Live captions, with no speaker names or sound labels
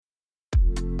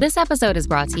This episode is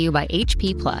brought to you by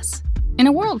HP Plus. In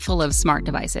a world full of smart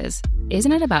devices,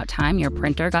 isn't it about time your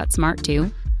printer got smart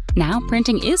too? Now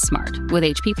printing is smart with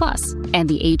HP Plus, and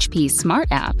the HP Smart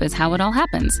app is how it all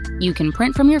happens. You can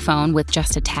print from your phone with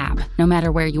just a tap, no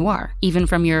matter where you are, even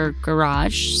from your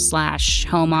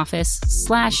garage/home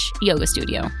office/yoga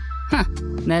studio. Huh,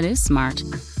 that is smart.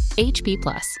 HP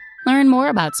Plus. Learn more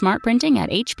about smart printing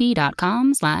at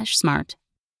hp.com/smart.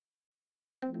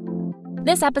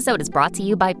 This episode is brought to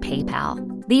you by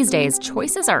PayPal. These days,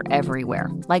 choices are everywhere.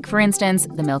 Like, for instance,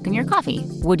 the milk in your coffee.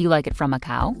 Would you like it from a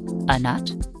cow, a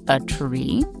nut, a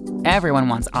tree? Everyone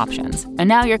wants options. And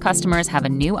now your customers have a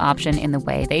new option in the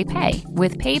way they pay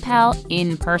with PayPal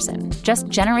in person. Just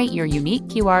generate your unique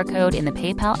QR code in the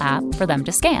PayPal app for them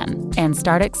to scan and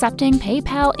start accepting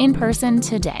PayPal in person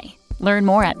today. Learn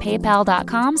more at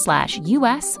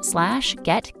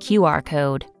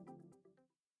paypal.com/us/getQRcode.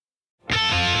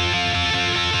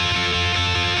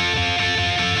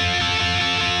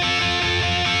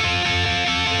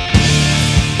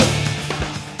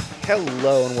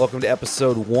 Hello and welcome to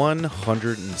episode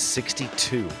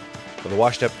 162 of the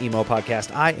Washed Up Emo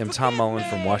podcast. I am Tom Mullen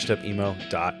from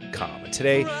washedupemo.com. And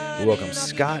today we welcome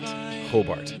Scott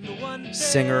Hobart,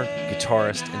 singer,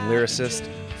 guitarist, and lyricist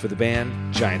for the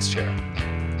band Giants Chair.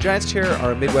 Giants Chair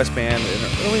are a Midwest band that in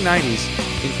the early 90s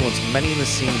influenced many in the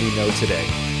scene we know today.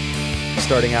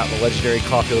 Starting out in the legendary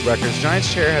Caulfield Records,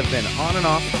 Giants Chair have been on and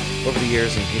off over the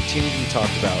years and continue to be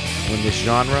talked about when this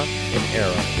genre and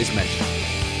era is mentioned.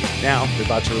 Now, they're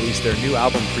about to release their new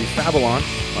album, Pre-Fabulon,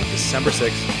 on December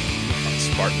 6th on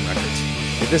Spartan Records.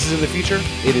 If this is in the future,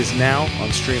 it is now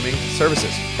on streaming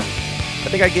services. I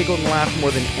think I giggled and laughed more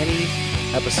than any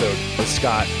episode with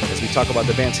Scott as we talk about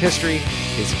the band's history,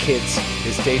 his kids,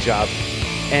 his day job,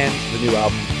 and the new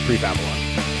album, Pre-Fabulon.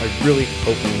 I really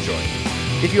hope you enjoy.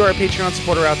 If you are a Patreon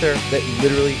supporter out there, that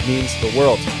literally means the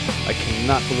world. I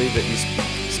cannot believe that you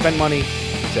spend money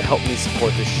to help me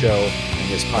support this show and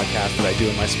this podcast that I do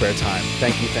in my spare time.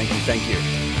 Thank you, thank you, thank you.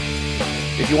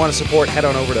 If you want to support, head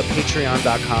on over to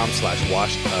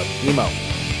patreon.com/washedupemo.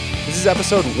 This is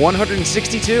episode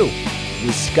 162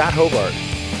 with Scott Hobart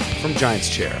from Giants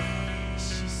Chair.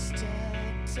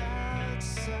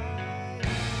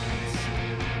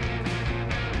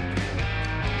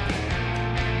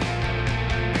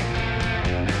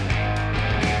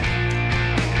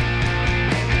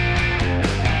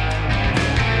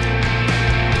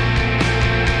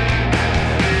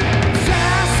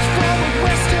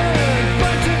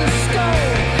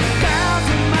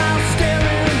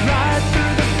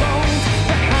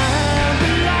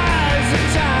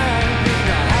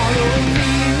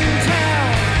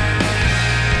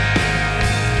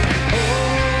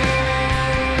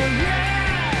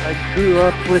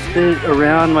 Up with it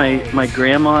around my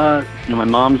grandma, my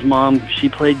mom's mom. She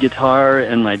played guitar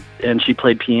and she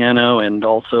played piano and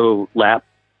also lap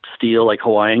steel, like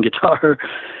Hawaiian guitar.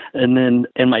 And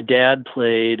my dad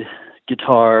played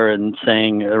guitar and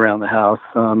sang around the house.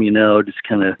 Just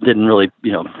kind of didn't really,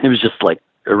 it was just like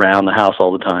around the house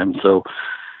all the time. So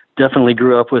definitely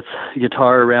grew up with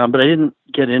guitar around, but I didn't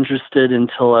get interested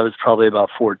until I was probably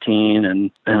about 14, and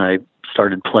I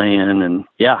started playing and then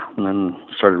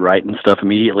started writing stuff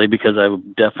immediately because I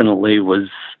definitely I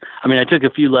took a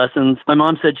few lessons. My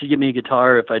mom said she'd give me a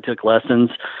guitar if I took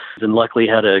lessons, and luckily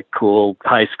had a cool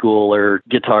high school or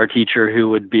guitar teacher who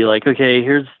would be like, okay,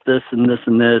 here's this and this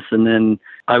and this. And then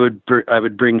I would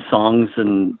bring songs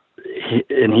and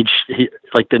he'd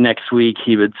like the next week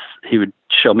he would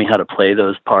show me how to play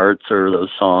those parts or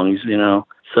those songs,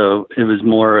 so it was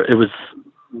more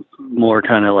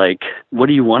kind of like, what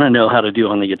do you want to know how to do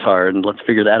on the guitar, and let's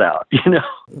figure that out.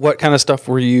 What kind of stuff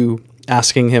were you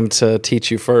asking him to teach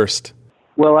you first?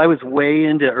 Well, I was way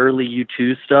into early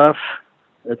U2 stuff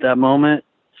at that moment,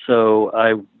 so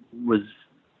I was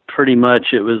pretty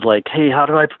much, it was like, hey, how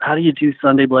do you do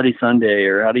Sunday Bloody Sunday,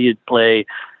 or how do you play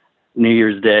New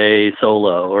Year's Day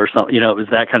solo or something? It was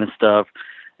that kind of stuff,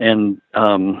 and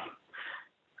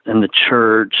the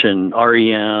Church and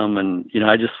REM, and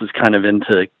I just was kind of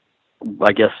into,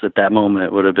 I guess at that moment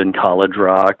it would have been college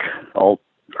rock,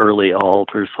 early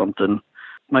alt or something.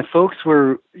 My folks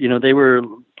were, they were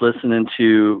listening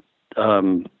to,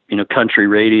 country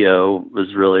radio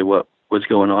was really what was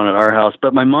going on at our house.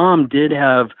 But my mom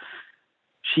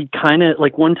she kind of,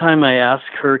 like one time I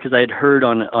asked her, because I had heard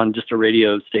on just a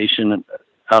radio station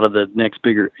out of the next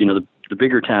bigger, the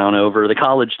bigger town over, the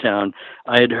college town,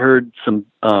 I had heard some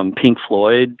Pink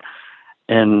Floyd,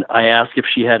 and I asked if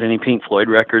she had any Pink Floyd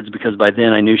records, because by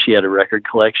then I knew she had a record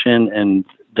collection, and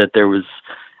that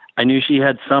I knew she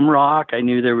had some rock. I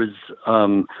knew there was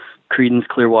Creedence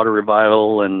Clearwater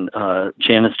Revival and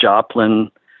Janis Joplin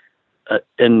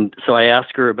and so I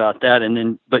asked her about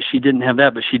that, but she didn't have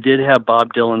that, but she did have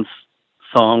Bob Dylan's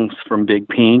songs from Big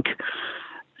Pink,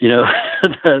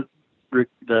 the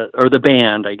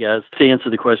band, I guess. To answer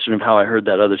the question of how I heard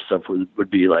that other stuff would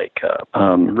be like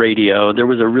radio. There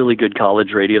was a really good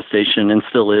college radio station, and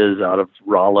still is, out of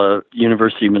Rolla,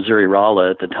 University of Missouri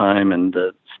Rolla at the time, and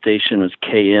the station was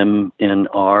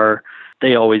KMNR.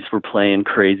 They always were playing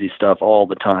crazy stuff all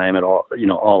the time at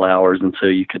all hours, and so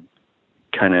you could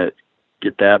kind of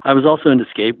get that. I was also into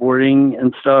skateboarding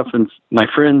and stuff, and my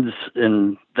friends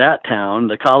in that town,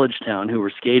 the college town, who were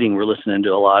skating, were listening to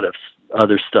a lot of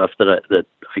other stuff that I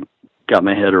got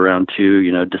my head around too,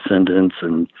 Descendants,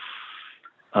 and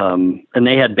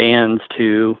they had bands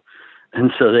too,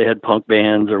 and so they had punk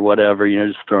bands or whatever,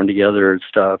 just thrown together and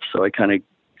stuff. So I kind of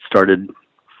started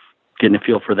getting a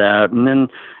feel for that, and then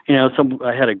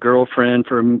I had a girlfriend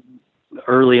from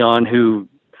early on who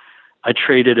I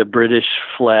traded a British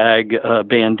flag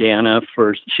bandana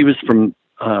for. She was from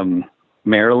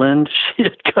Maryland. She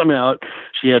had come out.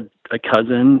 She had a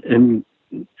cousin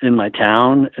in my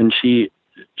town, and she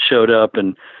showed up,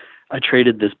 and I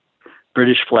traded this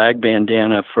British flag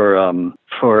bandana for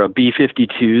a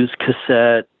B-52s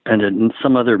cassette and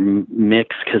some other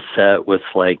mix cassette with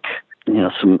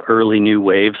some early new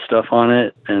wave stuff on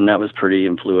it, and that was pretty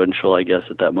influential, I guess,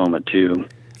 at that moment too.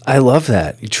 I love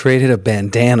that. You traded a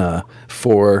bandana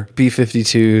for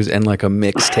B-52s and like a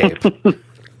mixtape.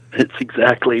 It's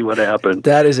exactly what happened.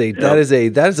 That is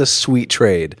a sweet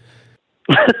trade.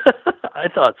 I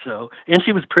thought so. And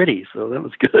she was pretty, so that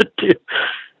was good too.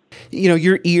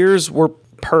 Your ears were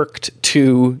perked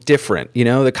to different.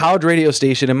 The college radio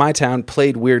station in my town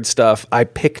played weird stuff. I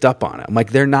picked up on it. I'm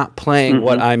like, they're not playing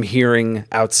what I'm hearing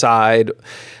outside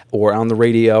or on the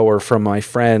radio or from my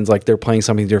friends. Like, they're playing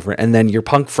something different. And then your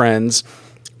punk friends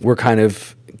were kind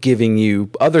of giving you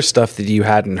other stuff that you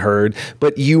hadn't heard,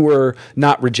 but you were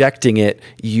not rejecting it.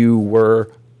 You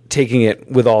were taking it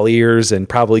with all ears and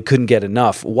probably couldn't get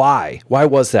enough. Why? Why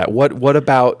was that? What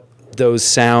about those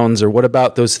sounds, or what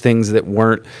about those things that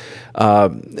weren't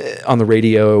on the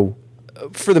radio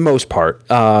for the most part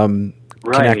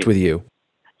connect with you?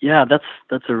 Yeah, that's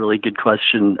a really good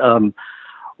question.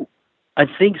 I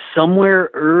think somewhere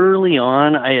early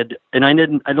on I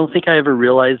don't think I ever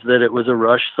realized that it was a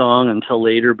Rush song until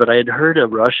later, but I had heard a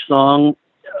Rush song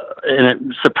and it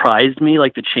surprised me,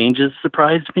 like the changes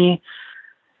surprised me.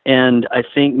 And I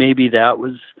think maybe that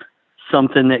was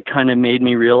something that kind of made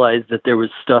me realize that there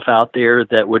was stuff out there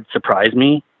that would surprise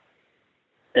me.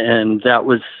 And that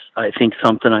was, I think,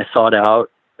 something I sought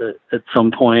out at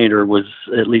some point, or was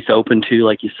at least open to.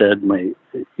 Like you said, my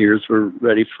ears were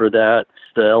ready for that.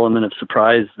 The element of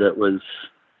surprise that was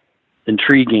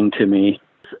intriguing to me.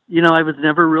 I was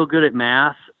never real good at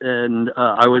math, and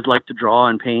I always liked to draw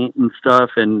and paint and stuff,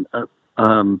 and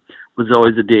was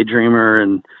always a daydreamer,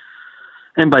 and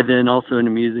by then also into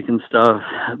music and stuff,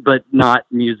 but not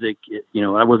music.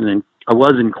 I was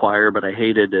in choir, but I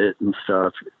hated it and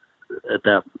stuff at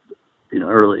that,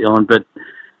 early on. But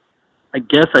I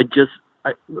guess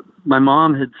my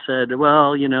mom had said,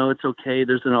 well, it's okay.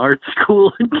 There's an art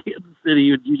school in Kansas City.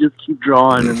 You just keep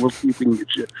drawing and we'll see if we can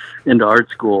get you into art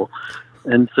school.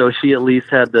 And so she at least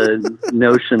had the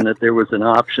notion that there was an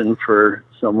option for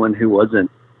someone who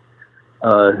wasn't,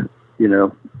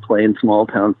 playing small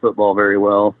town football very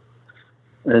well.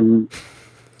 And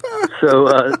so,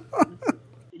 so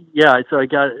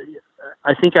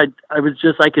I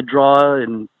could draw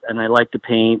and I liked to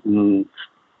paint,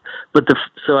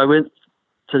 so I went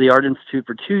to the Art Institute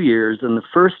for 2 years, and the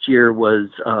first year was,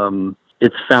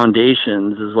 it's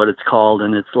Foundations is what it's called.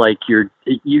 And it's like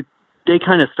they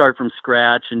kind of start from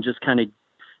scratch and just kind of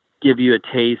give you a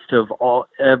taste of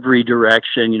every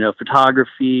direction,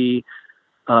 photography,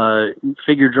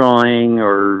 figure drawing,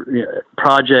 or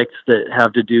projects that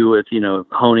have to do with,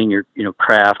 honing your,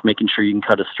 craft, making sure you can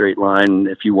cut a straight line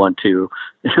if you want to,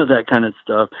 that kind of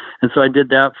stuff. And so I did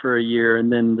that for a year.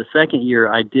 And then the second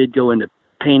year I did go into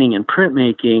painting and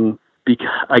printmaking,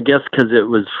 because it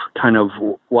was kind of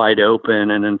wide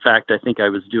open. And in fact, I think I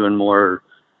was doing more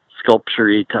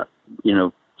sculpture-y,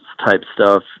 type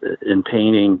stuff in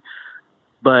painting.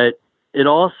 But it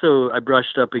also, I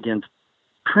brushed up against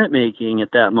printmaking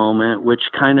at that moment, which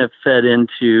kind of fed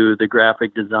into the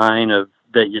graphic design that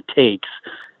it takes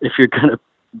if you're going to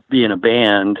be in a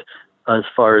band, as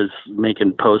far as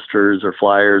making posters or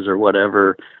flyers or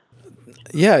whatever.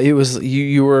 Yeah, it was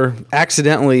you were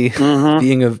accidentally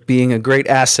being a great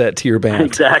asset to your band.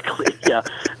 Exactly. Yeah,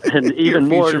 and even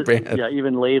more. Band. Yeah,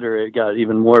 even later it got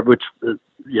even more. Which,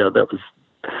 that was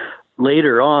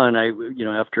later on.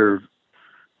 After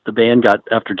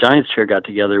Giants Chair got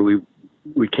together, we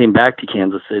we came back to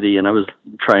Kansas City, and I was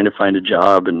trying to find a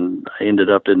job, and I ended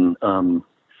up in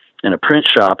a print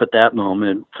shop at that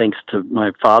moment, thanks to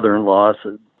my father-in-law.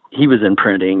 So he was in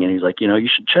printing, and he's like, you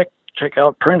should check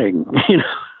out printing. It's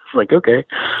like, okay.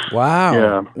 Wow.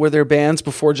 Yeah. Were there bands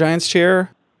before Giant's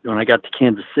Chair? When I got to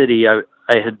Kansas City, I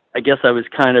guess I was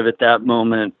kind of at that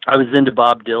moment, I was into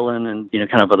Bob Dylan and,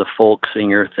 kind of the folk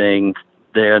singer thing.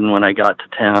 Then when I got to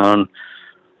town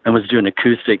and was doing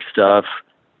acoustic stuff,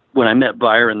 when I met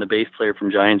Byron, the bass player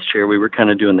from Giant's Chair, we were kind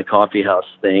of doing the coffee house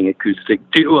thing, acoustic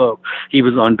duo. He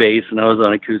was on bass and I was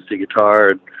on acoustic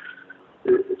guitar.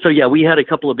 So yeah, we had a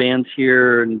couple of bands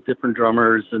here and different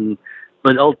drummers,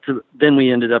 but then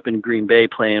we ended up in Green Bay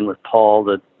playing with Paul,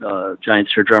 the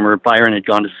Giant's Chair drummer. Byron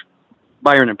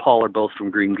and Paul are both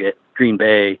from Green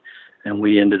Bay, and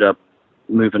we ended up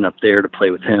moving up there to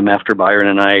play with him after Byron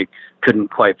and I couldn't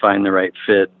quite find the right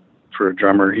fit for a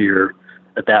drummer here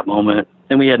at that moment.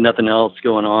 And we had nothing else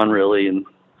going on really, and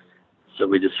so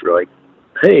we just were like,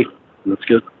 hey, let's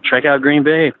go check out Green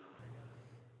Bay.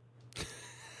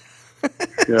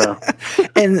 Yeah.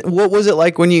 And what was it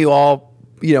like when you all,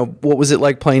 what was it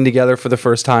like playing together for the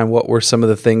first time? What were some of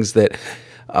the things that,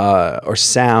 or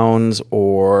sounds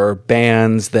or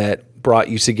bands that brought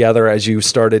you together as you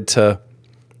started to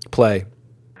play?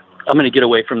 I'm going to get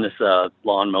away from this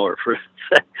lawnmower for a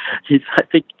sec.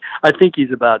 I think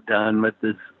he's about done with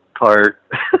this part.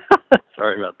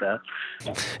 Sorry about that.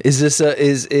 Is this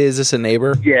a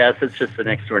neighbor? Yes, it's just the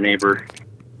next door neighbor.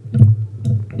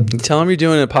 Tell him you're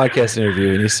doing a podcast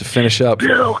interview. He needs to finish up.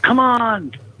 Bill, come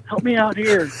on. Help me out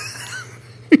here.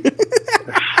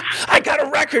 I got a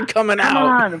record coming out. Come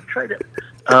on. I'm trying to...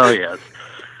 Oh, yes.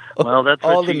 Well, that's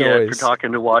all what the you get noise for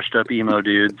talking to washed up emo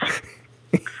dudes.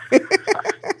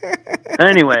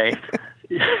 Anyway.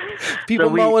 People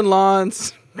mowing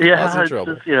lawns. Yeah, it's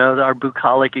just, our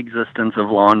bucolic existence of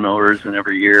lawnmowers and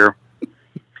every year.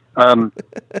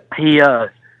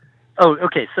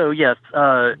 Okay. So, yes,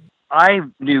 I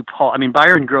knew Paul. I mean,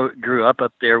 Byron grew up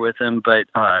there with him, but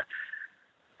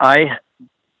I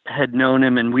had known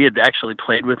him, and we had actually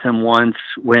played with him once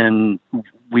when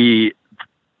the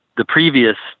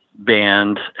previous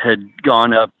band had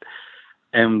gone up,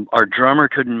 and our drummer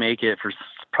couldn't make it for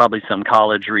probably some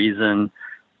college reason.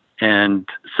 And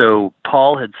so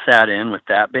Paul had sat in with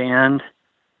that band,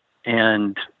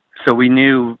 and so we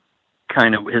knew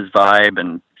kind of his vibe.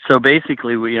 And so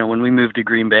basically, when we moved to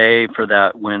Green Bay for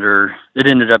that winter, it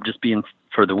ended up just being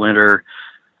for the winter.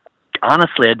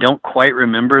 Honestly, I don't quite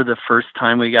remember the first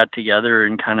time we got together,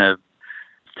 and kind of,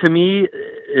 to me,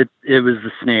 it was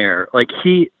the snare. Like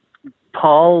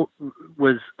Paul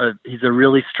he's a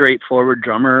really straightforward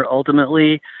drummer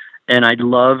ultimately. And I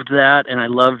loved that. And I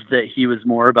loved that he was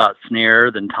more about snare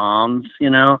than toms,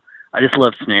 I just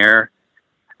love snare.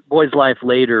 Boy's Life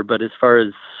later, but as far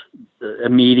as the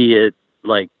immediate,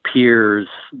 peers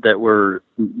that were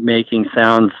making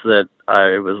sounds that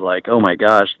I was like, oh my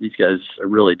gosh, these guys are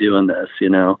really doing this,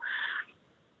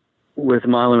 With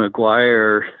Molly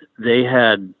McGuire, they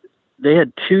had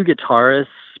two guitarists,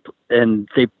 and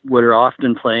they were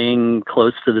often playing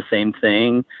close to the same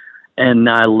thing. And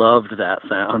I loved that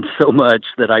sound so much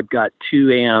that I got 2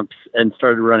 amps and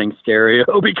started running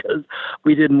stereo because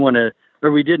we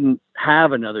didn't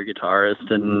have another guitarist.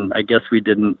 And I guess we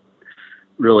didn't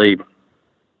really,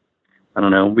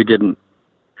 we didn't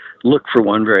look for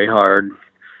one very hard,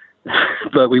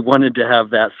 but we wanted to have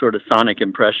that sort of sonic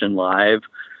impression live.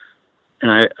 And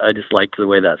I just liked the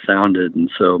way that sounded. And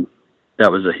so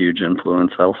that was a huge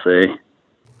influence, I'll say.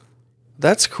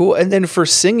 That's cool. And then for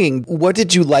singing, what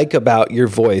did you like about your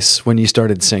voice when you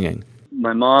started singing?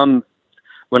 My mom,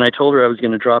 when I told her I was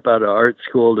going to drop out of art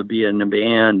school to be in a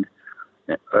band,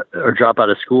 or drop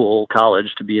out of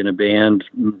college to be in a band,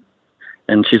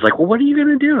 and she's like, well, what are you going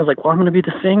to do? I was like, well, I'm going to be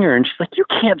the singer. And she's like, you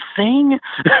can't sing?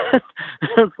 I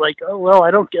was like, oh, well, I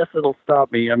don't guess it'll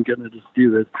stop me. I'm going to just do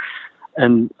this.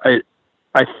 And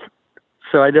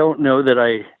so I don't know that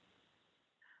I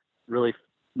really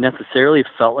necessarily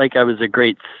felt like I was a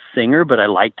great singer, but I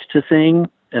liked to sing,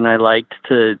 and I liked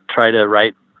to try to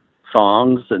write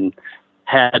songs, and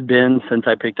had been since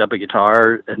I picked up a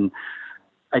guitar. And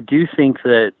I do think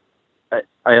that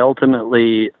I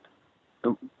ultimately,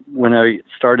 when I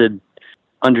started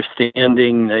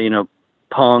understanding,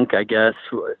 punk, I guess,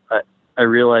 I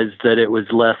realized that it was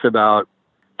less about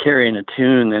carrying a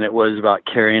tune than it was about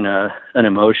carrying an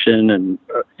emotion and,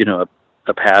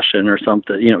 a passion or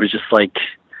something. It was just like,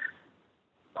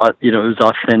 it was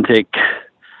authentic,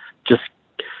 just,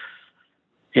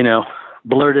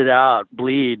 blurt it out,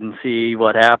 bleed, and see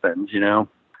what happens, I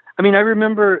mean, I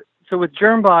remember, so with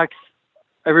Germbox,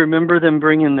 I remember them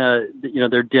bringing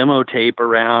their demo tape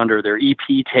around, or their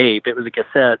EP tape. It was a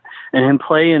cassette, and him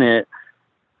playing it.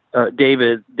 Dave,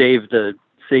 the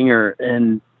singer,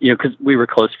 and because we were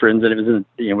close friends, and it was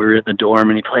we were in the dorm,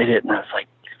 and he played it, and I was like,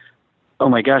 oh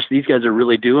my gosh, these guys are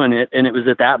really doing it. And it was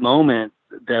at that moment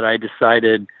that I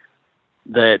decided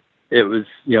that it was,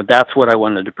 that's what I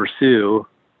wanted to pursue.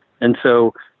 And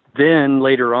so then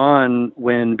later on,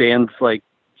 when bands like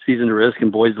Season to Risk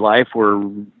and Boys Life were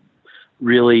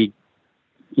really,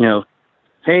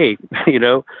 hey,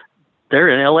 they're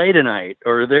in LA tonight,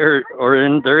 or they're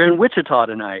in Wichita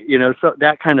tonight, so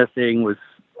that kind of thing was,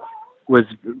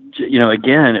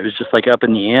 again, it was just like up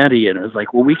in the ante, and it was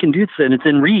like, well, we can do this, and it's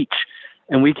in reach,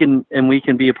 and we can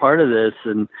be a part of this,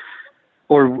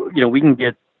 or we can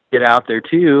get out there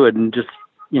too, and just,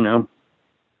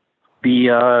 be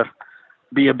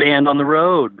a band on the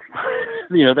road.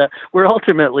 That we're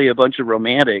ultimately a bunch of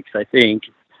romantics, I think.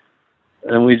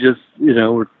 And we just,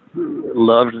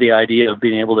 loved the idea of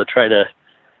being able to try to,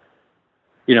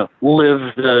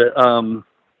 live the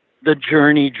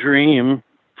journey dream.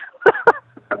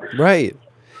 Right.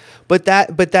 But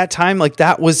that time, like,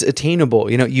 that was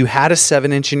attainable. You had a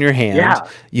 7-inch in your hand. Yeah.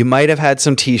 You might have had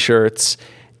some T-shirts,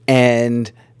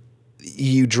 and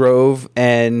you drove,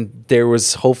 and there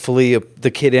was hopefully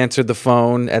the kid answered the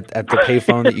phone at the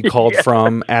payphone that you called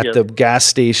from at the gas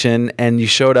station, and you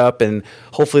showed up, and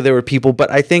hopefully there were people.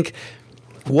 But I think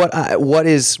what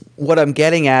I'm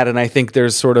getting at, and I think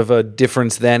there's sort of a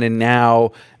difference then and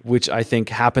now, which I think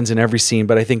happens in every scene,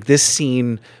 but I think this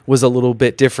scene was a little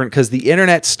bit different because the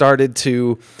internet started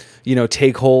to,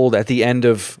 take hold at the end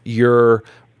of your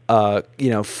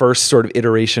first sort of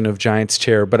iteration of Giant's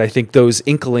Chair. But I think those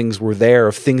inklings were there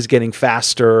of things getting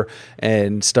faster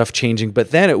and stuff changing.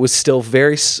 But then it was still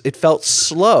it felt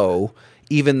slow,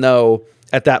 even though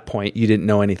at that point you didn't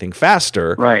know anything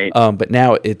faster. Right. But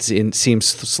now it seems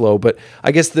slow. But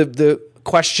I guess the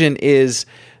question is,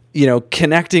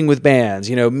 connecting with bands,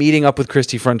 meeting up with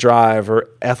Christie Front Drive or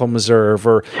Ethel Meserve,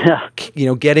 or,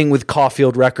 getting with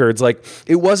Caulfield Records. Like,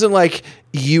 it wasn't like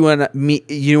you and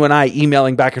I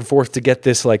emailing back and forth to get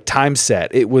this like time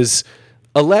set. It was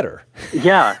a letter.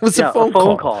 Yeah. It was a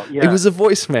phone call. Yeah. It was a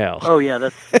voicemail. Oh yeah.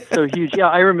 That's so huge. Yeah.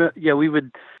 I remember, we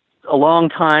would, a long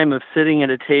time of sitting at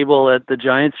a table at the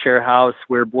Giant's Chair house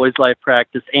where Boys Life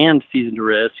Practice and Season to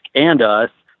Risk and us,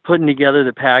 putting together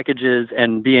the packages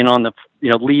and being on the,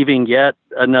 leaving yet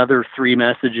another 3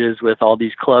 messages with all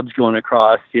these clubs going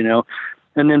across, and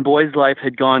then Boys Life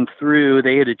had gone through,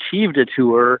 they had achieved a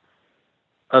tour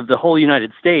of the whole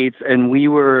United States. And we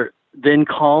were then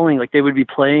calling, like, they would be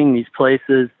playing these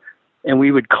places, and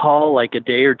we would call like a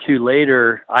day or two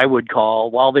later. I would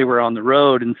call while they were on the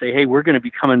road and say, hey, we're going to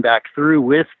be coming back through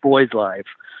with Boys Life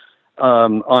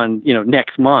on,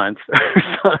 next month,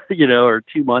 or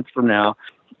 2 months from now.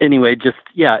 Anyway,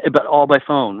 but all by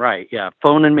phone, right? Yeah,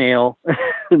 phone and mail,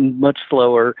 much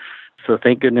slower. So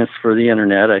thank goodness for the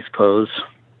internet, I suppose.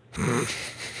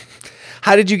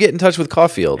 How did you get in touch with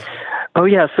Caulfield? Oh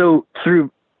yeah, so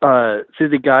through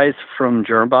the guys from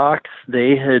Germbox,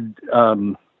 they had,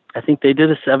 I think they did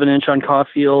a 7-inch on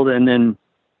Caulfield, and then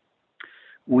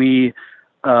we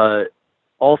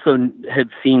also had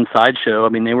seen Sideshow. I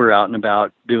mean, they were out and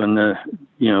about doing the,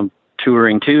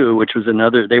 touring too, which was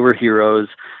they were heroes,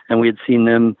 and we had seen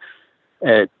them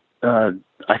at a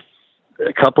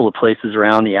couple of places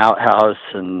around the Outhouse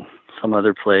and some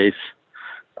other place.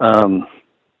 And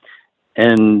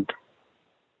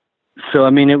so,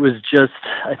 I mean, it was just,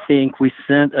 I think we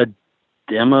sent a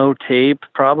demo tape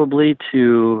probably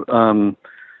to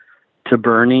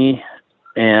Bernie,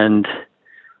 and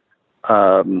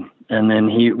then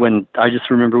I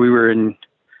just remember we were in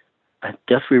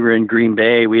Green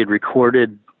Bay. We had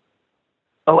recorded.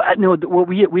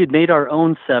 We had made our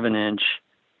own 7-inch,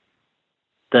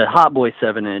 the Hot Boy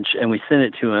 7-inch, and we sent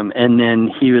it to him. And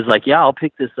then he was like, "Yeah, I'll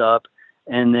pick this up.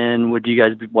 And then would you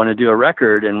guys want to do a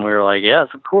record?" And we were like, "Yes,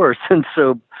 of course." And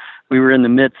so we were in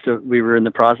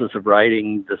the process of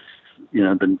writing this,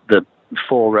 the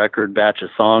full record batch of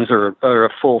songs, or a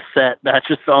full set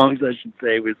batch of songs, I should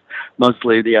say. Was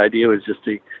mostly the idea was just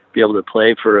to be able to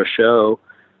play for a show.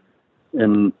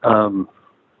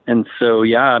 And so,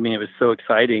 yeah, I mean, it was so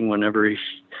exciting whenever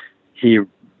he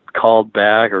called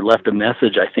back or left a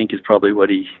message. I think is probably what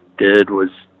he did, was,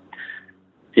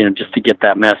 just to get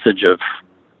that message of,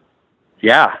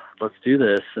 yeah, let's do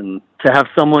this. And to have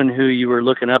someone who you were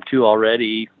looking up to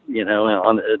already,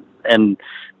 and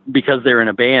because they're in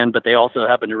a band, but they also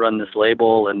happen to run this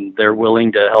label and they're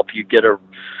willing to help you get a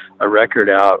record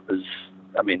out,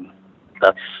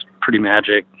 that's pretty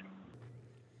magic.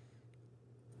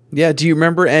 Yeah. Do you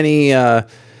remember any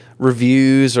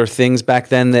reviews or things back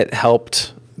then that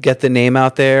helped get the name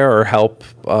out there or help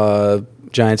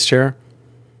Giant's Chair?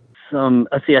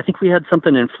 Let's see, I think we had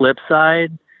something in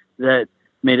Flipside that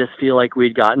made us feel like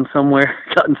we'd gotten somewhere,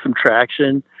 gotten some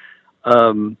traction.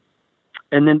 And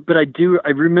then, but I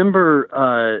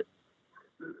remember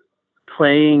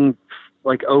playing,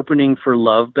 like opening for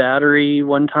Love Battery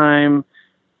one time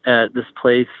at this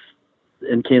place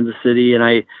in Kansas City, and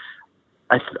I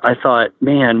thought,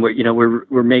 man,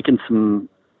 we're making some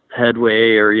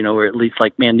headway, or we're at least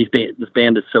like, man, this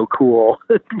band is so cool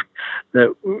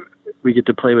that we get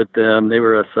to play with them. They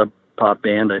were a sub pop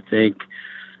band, I think,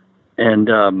 and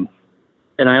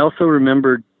I also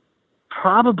remembered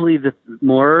probably the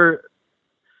more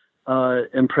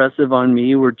impressive on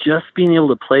me were just being able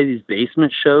to play these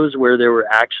basement shows where there were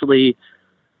actually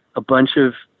a bunch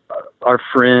of our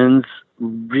friends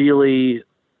really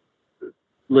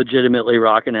legitimately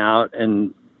rocking out,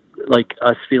 and like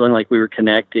us feeling like we were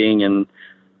connecting and,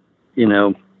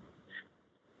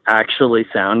 actually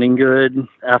sounding good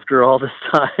after all this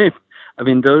time. I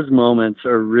mean, those moments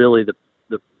are really the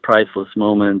priceless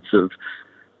moments of,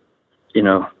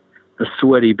 the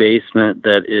sweaty basement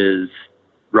that is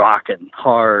rocking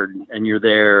hard, and you're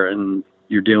there and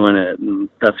you're doing it. And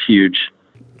that's huge.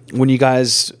 When you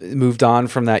guys moved on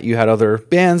from that, you had other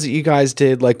bands that you guys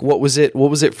did. Like, what was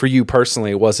it for you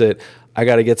personally? Was it, I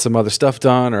got to get some other stuff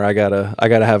done, or I gotta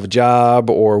have a job,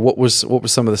 or what was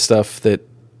some of the stuff that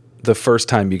the first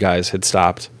time you guys had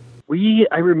stopped?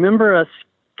 I remember us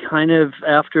kind of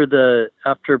after the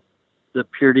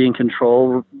Purity and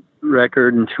Control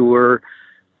record and tour,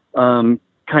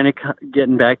 kind of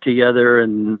getting back together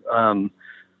and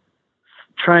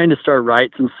trying to start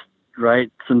write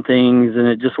some things, and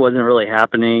it just wasn't really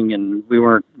happening, and we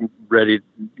weren't ready,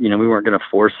 we weren't going to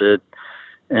force it.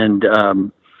 And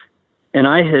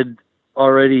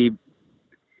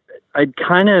I'd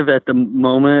kind of at the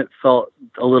moment felt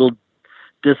a little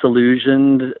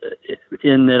disillusioned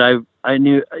in that I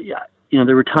knew,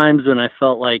 there were times when I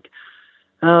felt like,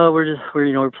 oh,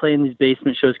 we're playing these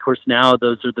basement shows. Of course, now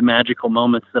those are the magical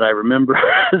moments that I remember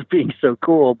as being so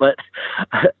cool. But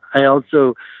I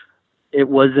also, it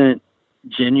wasn't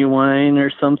genuine or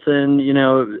something.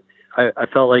 I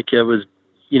felt like it was,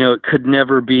 it could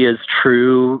never be as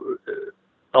true.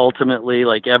 Ultimately,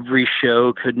 like every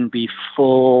show couldn't be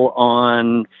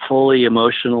fully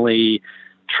emotionally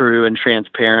true and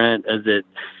transparent as it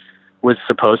was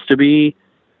supposed to be.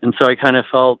 And so I kind of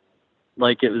felt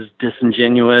like it was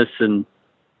disingenuous, and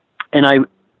it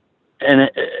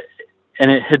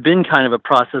had been kind of a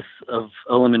process of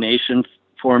elimination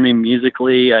for me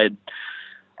musically. I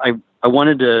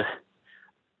wanted to,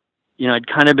 I'd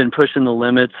kind of been pushing the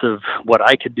limits of what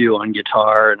I could do on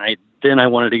guitar, and I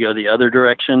wanted to go the other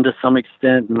direction to some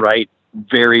extent and write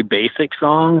very basic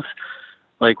songs,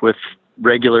 like with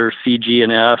regular C, G,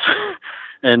 and F.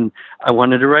 And I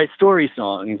wanted to write story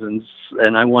songs, and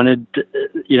I wanted to,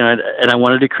 and I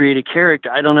wanted to create a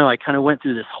character. I don't know. I kind of went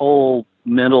through this whole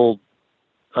mental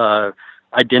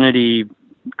identity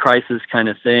crisis kind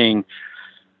of thing,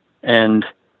 and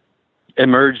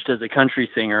emerged as a country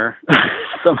singer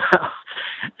somehow.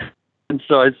 And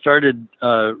so I started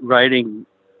writing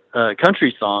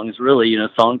country songs, really,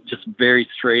 just very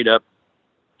straight up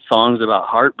songs about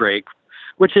heartbreak,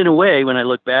 which in a way, when I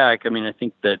look back, I mean, I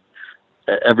think that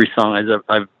every song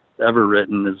I've ever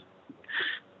written has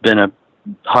been a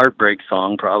heartbreak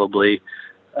song, probably.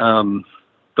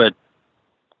 But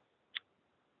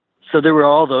so there were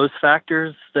all those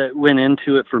factors that went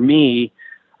into it for me.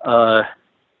 I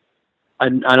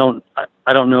don't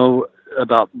know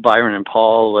about Byron and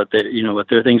Paul, what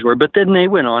their things were, but then they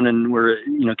went on and were,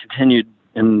 continued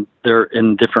in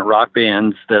different rock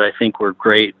bands that I think were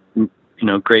great,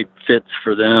 great fits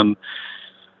for them.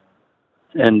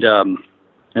 And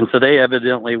so they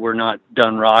evidently were not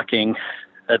done rocking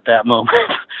at that moment.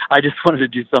 I just wanted to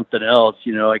do something else.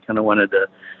 I kind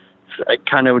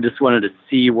of just wanted to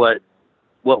see what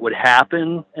would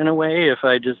happen in a way if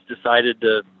I just decided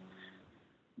to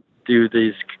do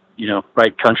these,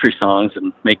 write country songs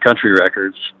and make country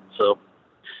records. So,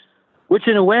 which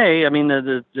in a way, I mean,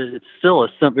 it's still a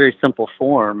very simple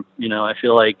form. I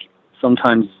feel like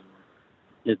sometimes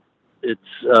it's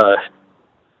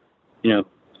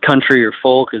country or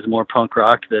folk is more punk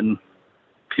rock than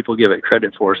people give it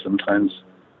credit for sometimes.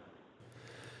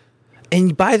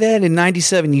 And by that, in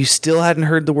 97, you still hadn't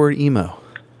heard the word emo.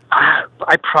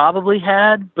 I probably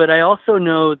had, but I also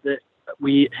know that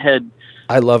we had...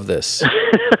 I love this.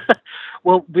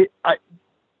 Well,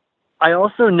 I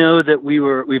also know that we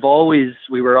were always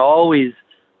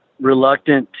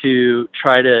reluctant to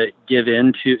try to give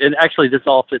in to, and actually this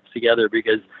all fits together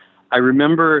because I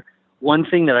remember one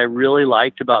thing that I really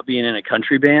liked about being in a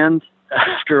country band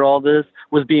after all this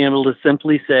was being able to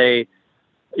simply say,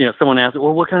 someone asked,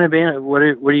 well, what kind of band, what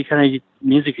are you kind of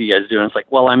music are you guys doing? It's like,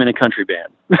 well, I'm in a country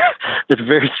band. It's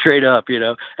very straight up,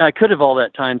 And I could have all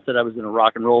that time said I was in a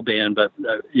rock and roll band, but,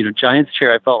 Giant's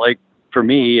Chair, I felt like for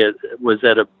me, it was,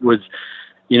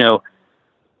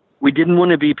 we didn't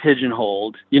want to be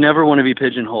pigeonholed. You never want to be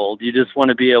pigeonholed. You just want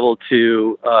to be able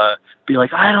to, be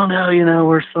like, I don't know,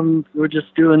 we're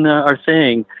just doing our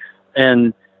thing.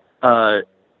 And,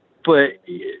 but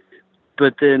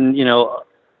then,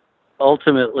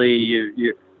 ultimately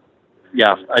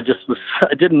I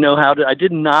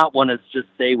did not want to just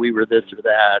say we were this or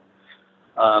that.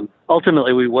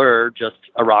 Ultimately we were just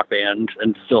a rock band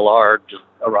and still are just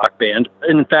a rock band.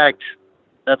 And in fact,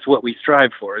 that's what we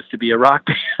strive for, is to be a rock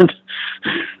band.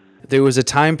 There was a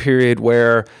time period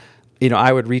where,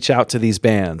 I would reach out to these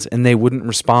bands and they wouldn't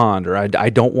respond, or I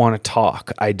don't want to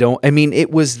talk.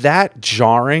 It was that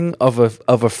jarring of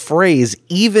a phrase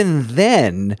even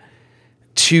then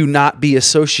to not be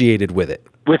associated with it.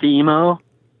 With emo?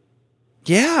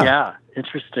 Yeah. Yeah.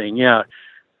 Interesting. Yeah.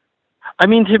 I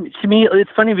mean, to me,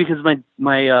 it's funny because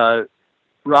my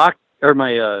rock or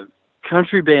my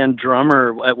country band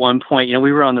drummer at one point,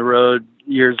 we were on the road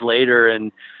years later,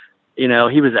 and he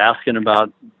was asking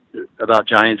about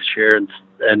Giant's Chair,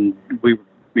 and we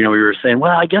were saying,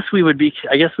 well, I guess we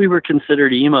were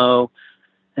considered emo,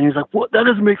 and he's like, well, that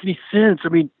doesn't make any sense. I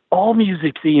mean, all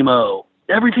music's emo.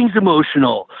 Everything's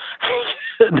emotional.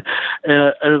 and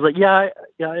I was like, yeah,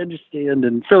 I understand.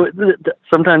 And so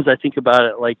sometimes I think about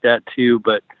it like that too,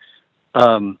 but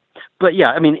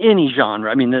yeah, I mean, any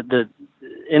genre,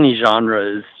 any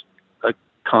genre is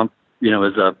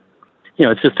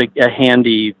it's just a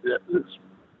handy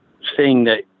thing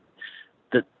that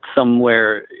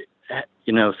somewhere,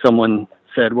 someone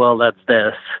said, well, that's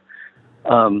this.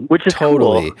 Which is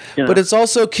totally cool, but it's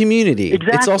also community.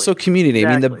 Exactly. It's also community.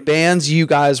 Exactly. I mean, the bands you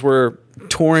guys were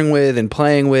touring with and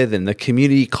playing with, and the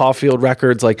community Caulfield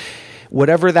Records, like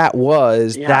whatever that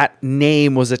was, that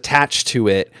name was attached to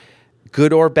it,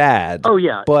 good or bad. Oh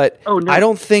yeah. But no. I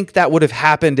don't think that would have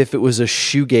happened if it was a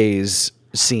shoegaze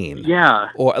scene. Yeah.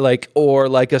 Or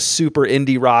like a super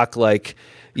indie rock, like,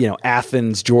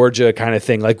 Athens, Georgia kind of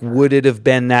thing. Like, would it have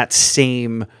been that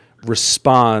same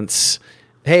response?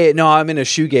 Hey, no, I'm in a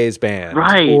shoegaze band,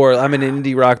 right? Or I'm in an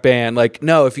indie rock band. Like,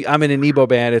 no, I'm in an emo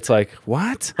band, it's like,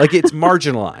 what? Like, it's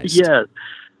marginalized.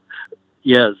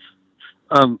 Yes.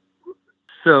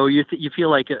 So you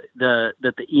feel like that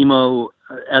the emo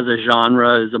as a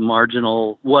genre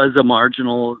was a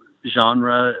marginal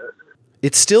genre.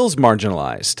 It still's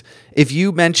marginalized. If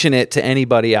you mention it to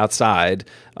anybody outside,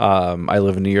 I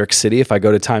live in New York City. If I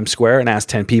go to Times Square and ask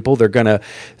 10 people, they're gonna,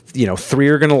 3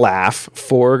 are gonna laugh,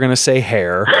 4 are gonna say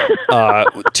hair,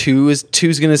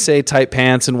 2's gonna say tight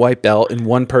pants and white belt, and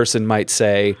 1 person might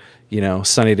say,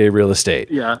 Sunny Day Real Estate.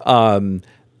 Yeah.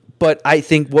 But I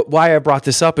think why I brought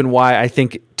this up and why I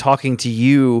think talking to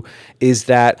you is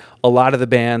that a lot of the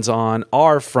bands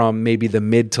are from maybe the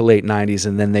mid to late 90s,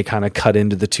 and then they kind of cut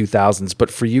into the 2000s. But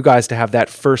for you guys to have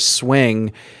that first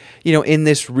swing, in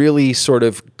this really sort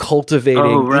of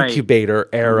cultivating incubator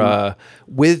era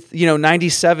with,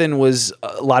 97 was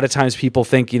a lot of times people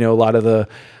think, a lot of the,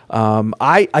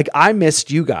 I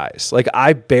missed you guys. Like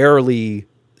I barely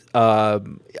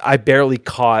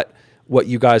caught what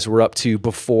you guys were up to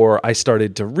before I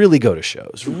started to really go to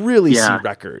shows, really see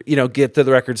record, get to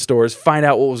the record stores, find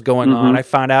out what was going on. I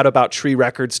found out about Tree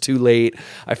Records too late.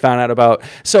 I found out about,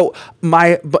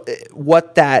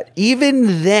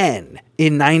 even then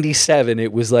in 97,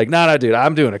 it was like, no, dude,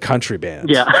 I'm doing a country band.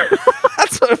 Yeah.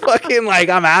 That's what fucking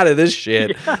I'm out of this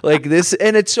shit. Yeah. Like this.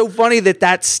 And it's so funny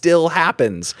that still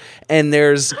happens. And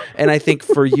I think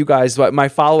for you guys, my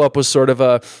follow-up was sort of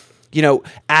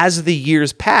as the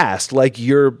years passed, like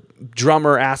your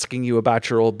drummer asking you about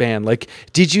your old band, like,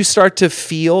 did you start to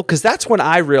feel, because that's when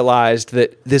I realized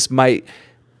that this might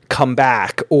come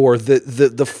back, or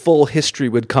the full history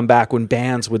would come back when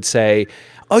bands would say,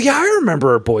 oh yeah, I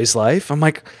remember Boys Life. I'm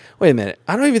like, wait a minute,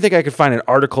 I don't even think I could find an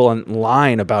article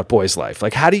online about Boys Life.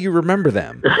 Like, how do you remember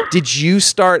them? Did you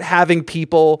start having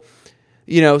people,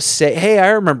 say, hey,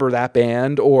 I remember that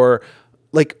band? Or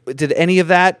like, did any of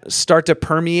that start to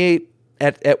permeate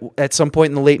at some point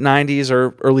in the late 90s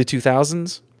or early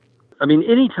 2000s? I mean,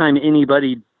 anytime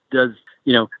anybody does,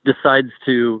 decides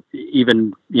to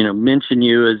even, mention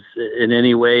you as in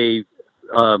any way,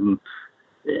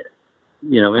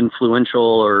 influential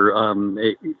or,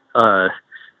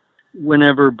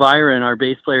 whenever Byron, our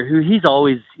bass player, who he's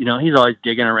always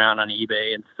digging around on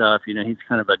eBay and stuff, he's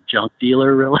kind of a junk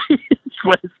dealer, really. That's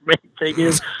what his main thing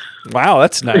is. Wow,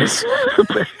 that's nice.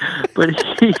 but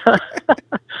he,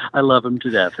 I love him to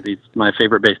death, and he's my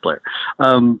favorite bass player.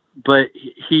 But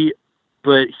he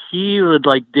would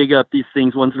like dig up these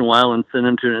things once in a while and send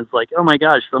them to him. And it's like, oh my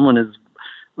gosh, someone is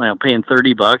paying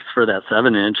 $30 for that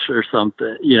 7-inch or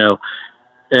something,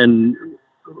 and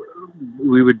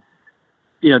we would,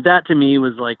 that to me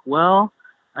was like, well,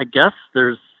 I guess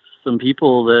there's some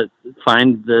people that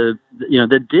find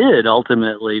that did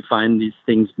ultimately find these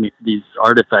things, these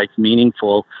artifacts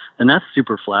meaningful, and that's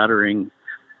super flattering.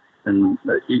 And,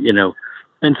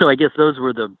 and so I guess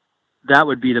that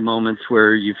would be the moments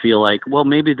where you feel like, well,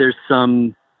 maybe there's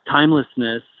some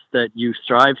timelessness that you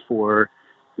strive for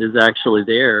is actually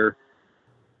there.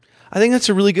 I think that's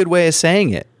a really good way of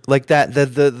saying it. Like that,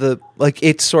 the like,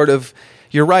 it's sort of,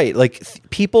 you're right. Like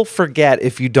people forget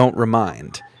if you don't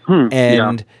remind.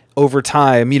 And over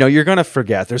time, you're going to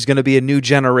forget. There's going to be a new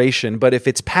generation, but if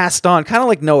it's passed on, kind of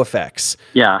like NoFX.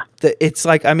 Yeah. It's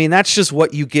like, that's just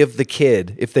what you give the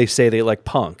kid if they say they like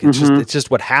punk. It's just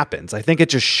what happens. I think it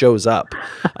just shows up.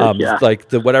 Like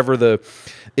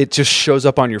it just shows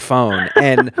up on your phone.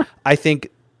 And I think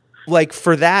like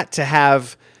for that to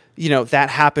have, that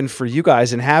happen for you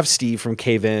guys and have Steve from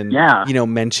Cave In,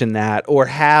 mention that, or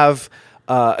have,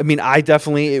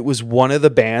 it was one of the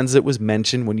bands that was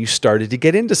mentioned when you started to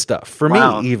get into stuff for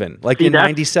me, even like in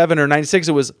 97 or 96,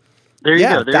 it was, there you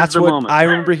go. There's that's the what moment. I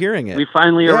remember hearing it. We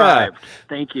finally arrived.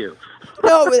 Thank you.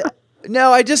 No,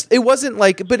 it wasn't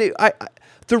like, but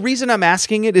the reason I'm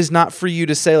asking it is not for you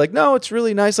to say like, no, it's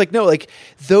really nice. Like, no, like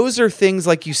those are things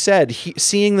like you said,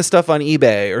 seeing the stuff on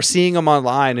eBay or seeing them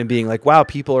online and being like, wow,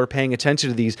 people are paying attention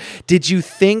to these. Did you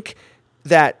think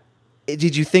that,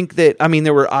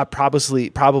 there were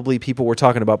probably people were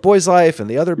talking about Boys Life and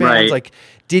the other bands. Right. Like,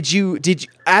 did you,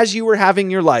 as you were having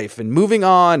your life and moving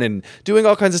on and doing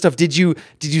all kinds of stuff, did you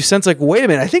sense like, wait a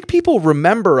minute, I think people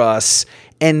remember us,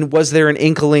 and was there an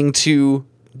inkling to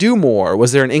do more?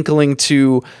 Was there an inkling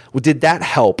did that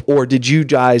help, or did you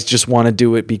guys just want to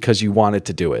do it because you wanted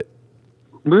to do it?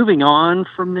 Moving on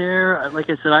from there, like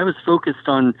I said, I was focused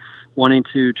on wanting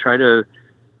to try to,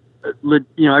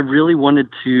 I really wanted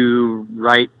to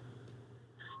write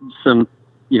some,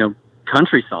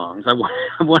 country songs. I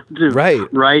wanted to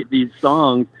write these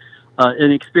songs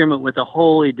and experiment with a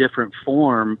wholly different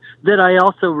form that I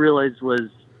also realized was,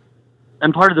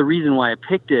 and part of the reason why I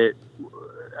picked it,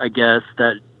 I guess,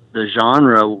 that the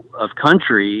genre of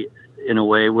country in a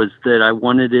way was that I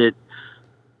wanted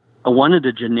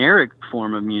a generic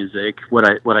form of music, what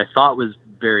I thought was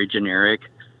very generic,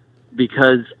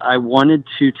 because I wanted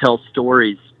to tell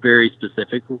stories very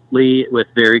specifically with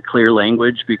very clear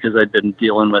language, because I'd been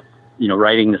dealing with,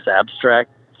 writing this abstract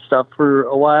stuff for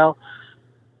a while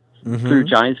through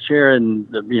Giant's Chair and,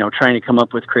 trying to come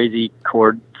up with crazy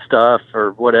chord stuff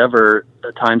or whatever,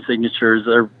 time signatures.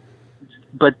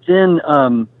 But then,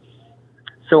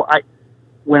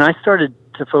 when I started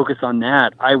to focus on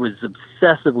that, I was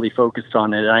obsessively focused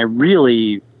on it, and I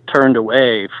really turned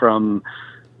away from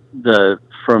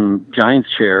Giant's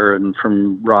Chair and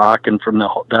from rock and from the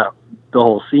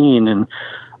whole scene. And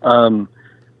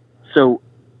so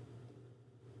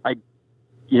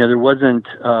there wasn't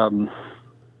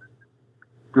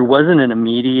an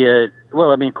immediate,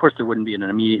 of course there wouldn't be an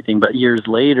immediate thing, but years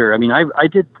later,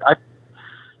 I've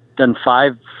done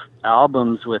 5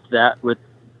 albums with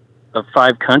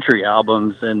 5 country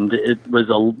albums, and it was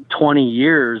 20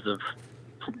 years of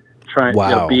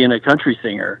trying being a country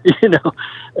singer,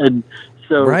 and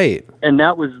so and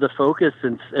that was the focus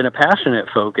and a passionate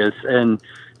focus. And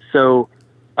so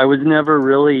I was never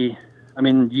really,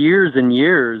 years and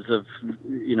years of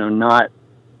not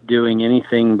doing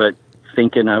anything but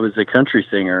thinking I was a country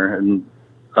singer, and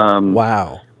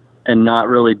and not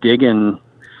really digging.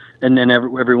 And then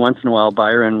every once in a while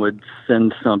Byron would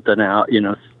send something out,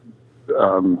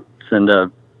 send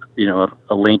a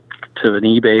link to an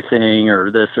eBay thing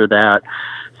or this or that.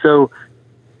 So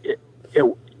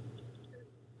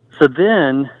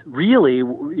then really,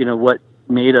 what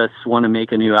made us want to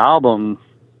make a new album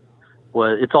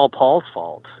was, it's all Paul's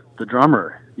fault, the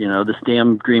drummer, this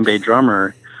damn Green Bay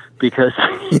drummer, because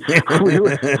we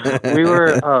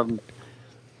were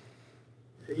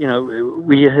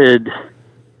we had,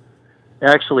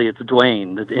 actually, it's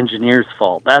Dwayne, the engineer's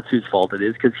fault. That's whose fault it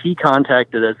is, because he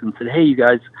contacted us and said, hey, you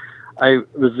guys, I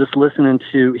was just listening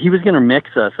to, he was going to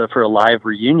mix us for a live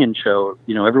reunion show.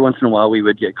 Every once in a while we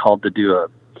would get called to do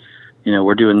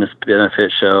we're doing this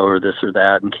benefit show or this or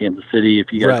that in Kansas City,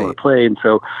 if you guys want to play. And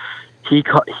so he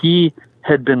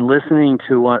had been listening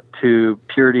to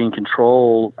Purity and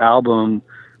Control album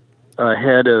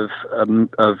ahead of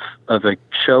a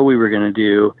show we were going to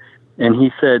do, and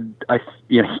he said,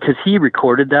 because he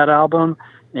recorded that album,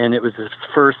 and it was his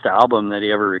first album that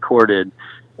he ever recorded,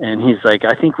 and he's like,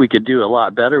 I think we could do a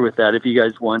lot better with that. If you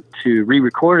guys want to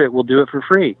re-record it, we'll do it for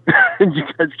free, and you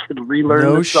guys could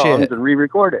relearn the songs and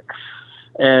re-record it.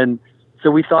 And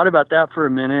so we thought about that for a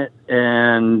minute,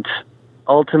 and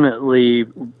ultimately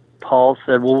Paul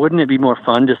said, well, wouldn't it be more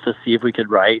fun just to see if we could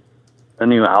write a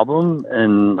new album?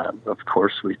 And of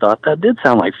course we thought that did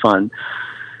sound like fun,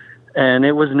 and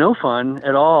it was no fun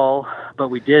at all, but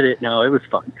we did it. No, it was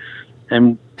fun.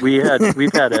 And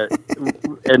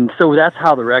and so that's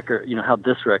how the record, how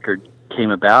this record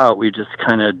came about. We just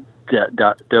kind of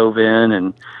dove in,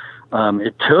 and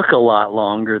it took a lot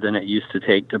longer than it used to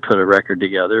take to put a record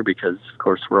together, because of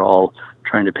course we're all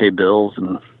trying to pay bills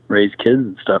and raise kids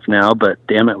and stuff now, but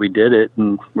damn it, we did it,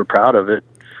 and we're proud of it.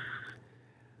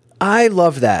 I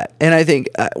love that. And I think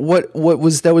that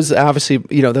was obviously,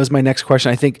 that was my next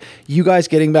question. I think you guys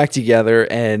getting back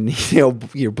together and,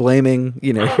 you're blaming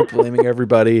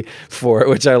everybody for it,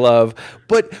 which I love.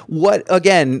 But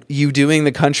you doing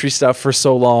the country stuff for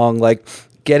so long, like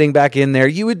getting back in there,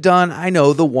 you had done, I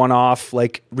know, the one-off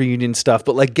like reunion stuff,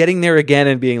 but like getting there again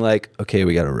and being like, okay,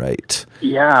 we got to write.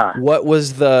 Yeah. What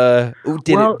was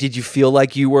did you feel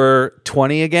like you were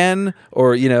 20 again,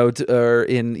 or, or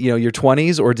in, your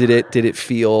 20s, or did it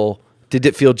feel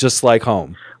just like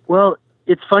home? Well,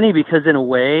 it's funny because in a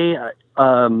way,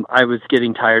 I was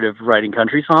getting tired of writing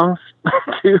country songs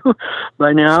too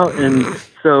by now. And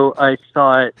so I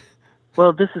thought,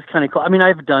 well, this is kind of cool. I mean,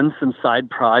 I've done some side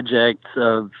projects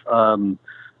of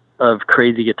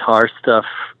crazy guitar stuff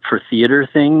for theater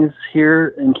things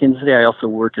here in Kansas City. I also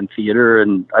work in theater,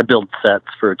 and I build sets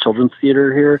for a children's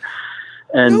theater here.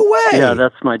 And no way! Yeah,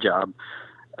 that's my job.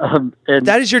 And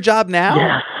that is your job now?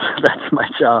 Yes, that's my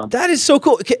job. That is so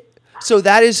cool. So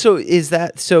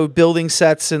building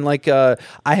sets, and like I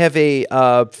have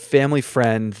a family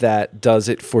friend that does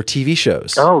it for TV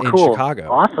shows in Chicago.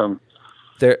 Awesome.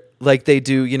 They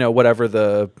do, whatever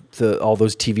the all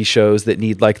those TV shows that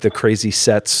need like the crazy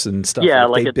sets and stuff. Yeah,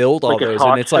 they build all those,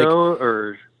 and it's like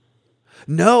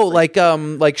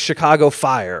Chicago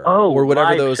Fire or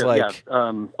whatever those show, like.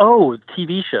 Yeah.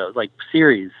 TV shows, like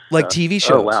series, like TV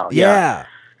shows. Oh wow, yeah.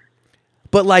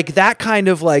 But like that kind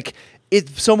of like,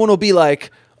 someone will be like,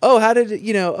 oh, how did it,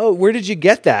 where did you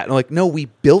get that? And I'm like, no, we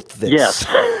built this. Yes,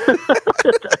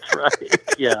 that's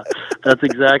right. Yeah, that's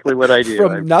exactly what I do.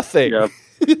 From nothing. Yep.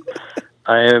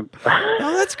 I have.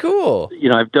 Oh, that's cool.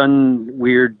 I've done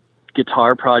weird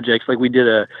guitar projects. Like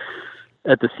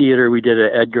at the theater, we did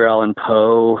an Edgar Allan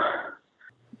Poe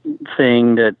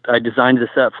thing that I designed the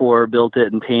set for, built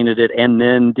it and painted it, and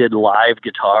then did live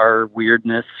guitar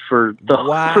weirdness for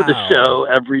the show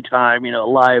every time.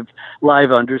 Live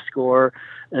underscore.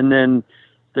 And then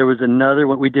there was another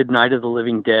one. We did Night of the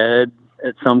Living Dead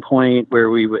at some point where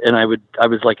I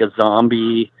was like a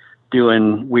zombie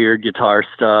doing weird guitar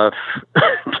stuff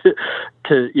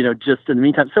to just in the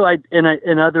meantime. So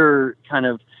and other kind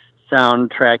of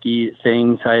soundtracky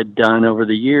things I had done over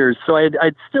the years. So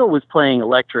I still was playing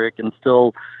electric and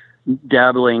still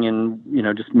dabbling in,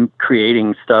 just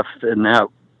creating stuff in that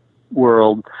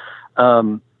world.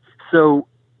 So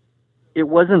it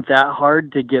wasn't that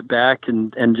hard to get back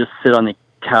and just sit on the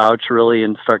couch really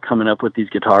and start coming up with these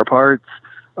guitar parts.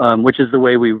 Which is the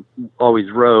way we always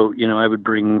wrote. I would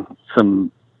bring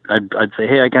I'd say,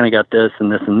 hey, I kind of got this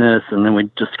and this and this, and then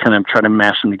we'd just kind of try to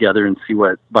mash them together and see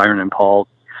what Byron and Paul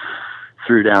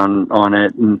threw down on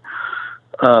it. And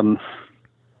so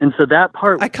that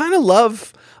part, I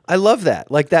love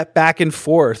that, like that back and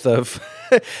forth of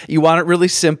you want it really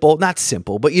simple, not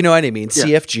simple, but you know what I mean, yeah.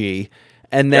 CFG.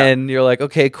 And then you're like,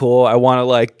 okay, cool. I want to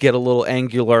like get a little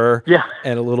angular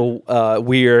and a little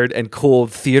weird and cool.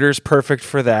 Theater's perfect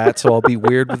for that. So I'll be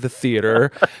weird with the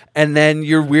theater. And then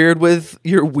you're weird with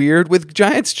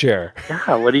Giant's Chair.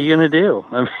 Yeah. What are you going to do?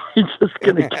 I mean, you're just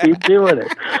going to keep doing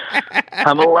it.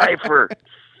 I'm a lifer.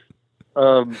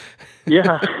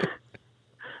 Yeah.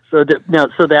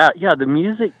 The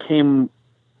music came,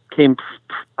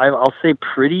 I'll say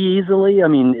pretty easily. I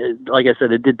mean, like I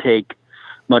said, it did take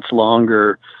much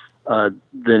longer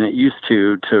than it used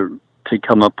to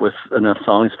come up with enough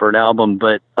songs for an album,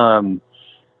 but the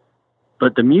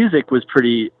music was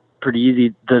pretty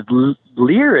easy. The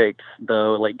lyrics,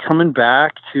 though, like coming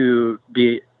back to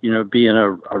being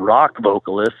a rock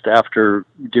vocalist after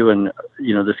doing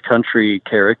this country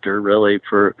character really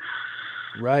for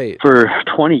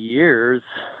 20 years,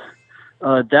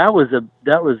 That was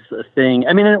a thing.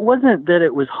 I mean, it wasn't that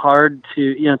it was hard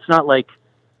to, it's not like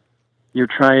you're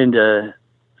trying to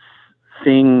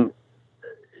sing,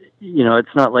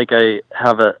 it's not like I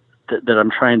have that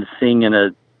I'm trying to sing in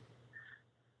a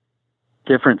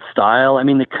different style. I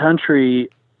mean, the country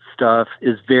stuff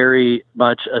is very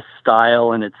much a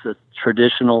style, and it's a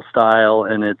traditional style,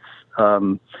 and it's,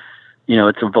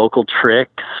 it's a vocal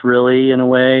tricks really in a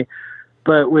way,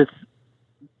 but with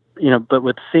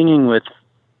singing with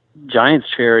Giant's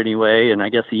Chair anyway, and I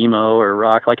guess emo or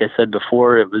rock, like I said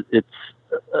before, it's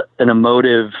an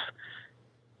emotive,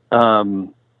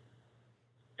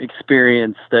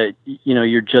 experience that,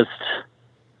 you're just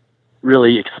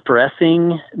really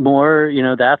expressing more,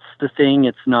 that's the thing.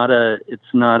 It's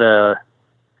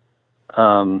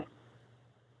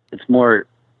more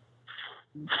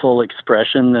full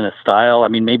expression than a style. I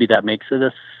mean, maybe that makes it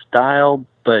a style,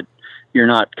 but you're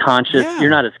not conscious. Yeah. You're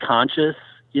not as conscious,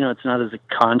 it's not as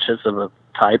conscious of a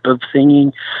type of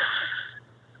singing.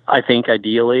 I think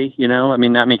ideally, I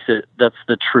mean, that's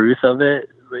the truth of it,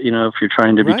 if you're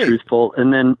trying to be truthful.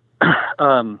 And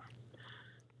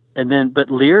then,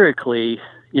 but lyrically,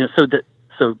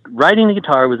 so writing the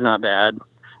guitar was not bad.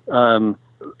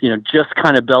 Just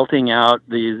kind of belting out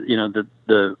these,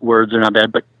 the words are not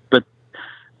bad, but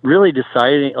really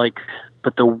deciding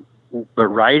but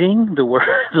writing the words,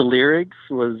 the lyrics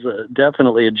was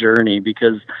definitely a journey,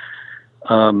 because,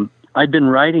 I'd been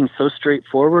writing so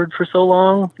straightforward for so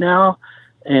long now.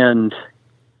 And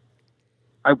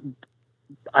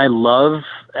I love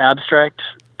abstract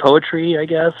poetry, I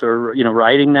guess, or,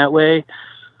 writing that way.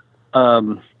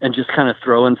 And just kind of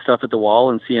throwing stuff at the wall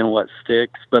and seeing what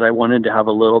sticks. But I wanted to have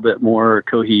a little bit more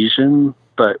cohesion,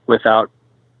 but without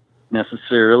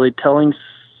necessarily telling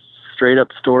straight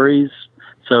up stories.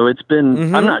 So it's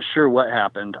been, I'm not sure what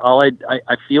happened.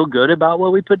 I feel good about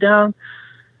what we put down,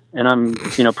 and I'm,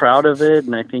 proud of it.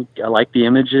 And I think I like the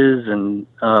images, and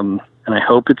I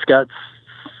hope it's got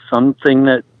something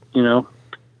that,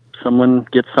 someone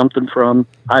gets something from.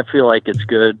 I feel like it's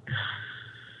good,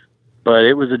 but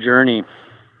it was a journey,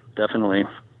 definitely.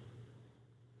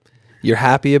 You're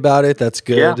happy about it. That's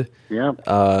good. Yeah.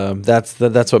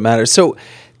 That's what matters. So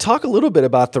talk a little bit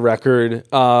about the record.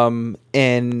 And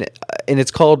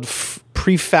it's called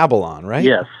Prefabulon, right?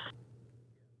 Yes.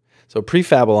 So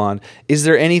Prefabulon, is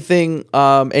there anything,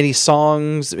 any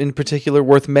songs in particular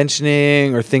worth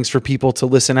mentioning, or things for people to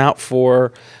listen out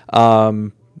for,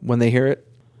 when they hear it?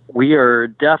 We are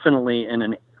definitely in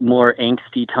a more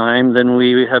angsty time than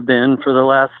we have been for the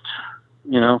last,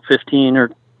 15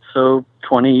 or so,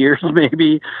 20 years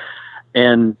maybe.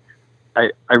 And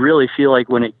I really feel like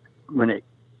when it,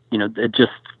 it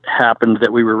just happened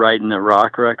that we were writing a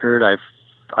rock record,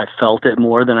 I felt it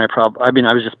more than I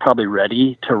was just probably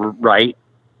ready to write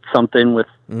something with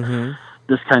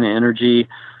this kind of energy.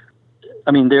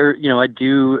 I mean, I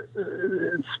do,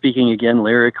 speaking again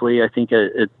lyrically, I think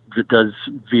it does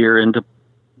veer into,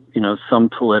 some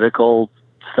political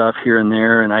stuff here and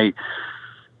there. And I'm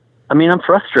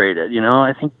frustrated,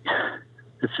 I think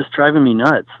it's just driving me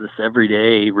nuts, this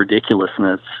everyday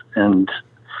ridiculousness. And,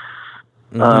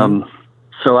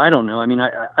 so I don't know. I mean,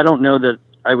 I don't know that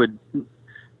I would,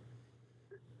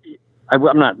 I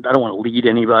don't want to lead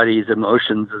anybody's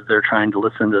emotions as they're trying to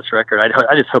listen to this record.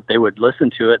 I just hope they would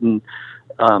listen to it and,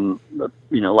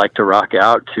 like to rock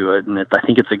out to it. And I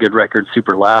think it's a good record,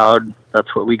 super loud.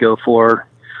 That's what we go for.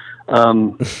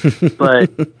 But,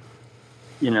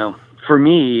 for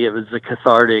me, it is a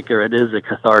cathartic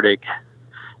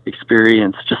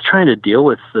experience, just trying to deal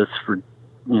with this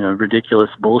ridiculous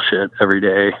bullshit every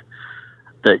day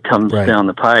that comes down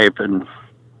the pipe, and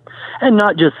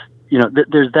not just,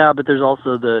 there's that, but there's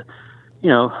also the,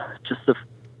 just the,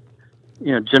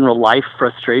 general life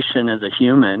frustration as a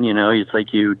human. It's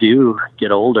like you do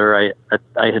get older. I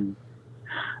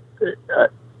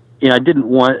didn't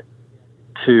want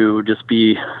to just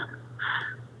be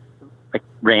like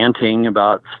ranting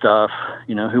about stuff,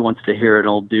 who wants to hear an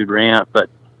old dude rant, but,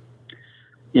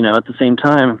 at the same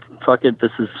time, fuck it.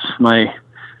 This is my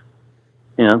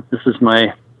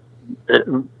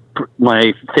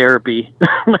therapy,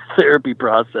 my therapy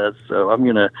process. So I'm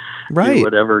going to do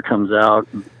whatever comes out.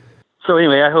 So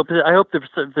anyway, I hope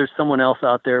there's someone else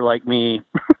out there like me.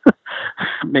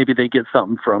 Maybe they get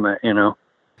something from it, And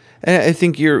I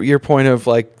think your point of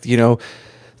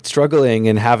struggling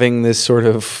and having this sort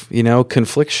of,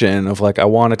 confliction of I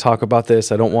want to talk about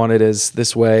this, I don't want it as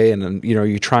this way. And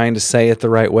you're trying to say it the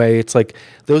right way. It's like,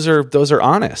 those are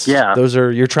honest. Yeah.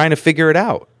 You're trying to figure it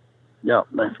out. Yeah.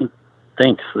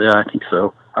 Thanks. Yeah, I think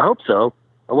so. I hope so.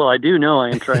 Well, I do know I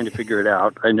am trying to figure it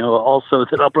out. I know also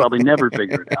that I'll probably never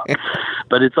figure it out.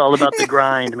 But it's all about the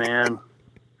grind, man.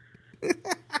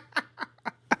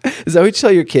 Is that what you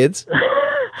tell your kids?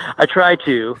 I try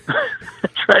to. I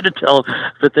try to tell them,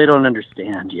 but they don't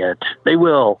understand yet. They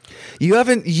will.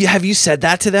 Have you said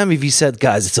that to them? Have you said,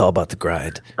 guys, it's all about the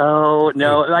grind? Oh,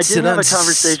 no. I did have a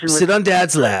conversation with... Sit on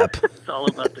Dad's lap. It's all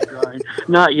about the grind.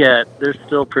 Not yet. They're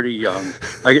still pretty young.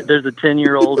 There's a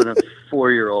 10-year-old and a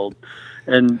 4-year-old.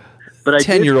 But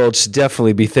 10-year-old should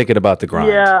definitely be thinking about the grind.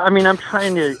 Yeah, I mean, I'm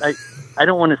trying to... I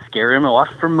don't want to scare him off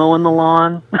from mowing the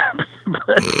lawn,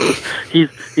 but he's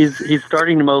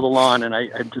starting to mow the lawn, and I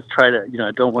just try to,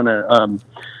 I don't want to,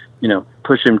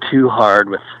 push him too hard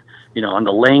with, on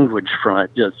the language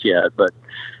front just yet. But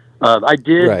I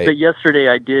did. Right. But yesterday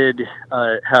I did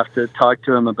have to talk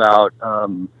to him about.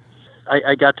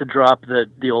 I got to drop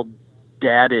the old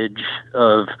dadage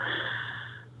of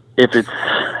if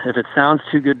it sounds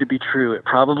too good to be true, it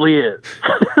probably is.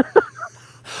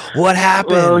 What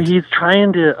happened? Well, he's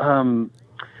trying to.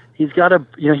 He's got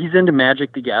he's into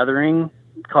Magic the Gathering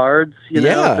cards.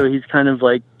 Yeah. So he's kind of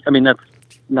like. I mean, that's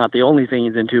not the only thing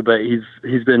he's into, but he's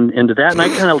been into that, and I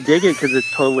kind of dig it because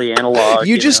it's totally analog.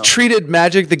 You just treated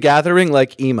Magic the Gathering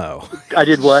like emo. I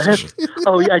did what?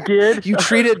 Oh, yeah, I did. You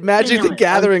treated Magic the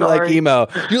Gathering like emo.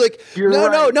 You're like,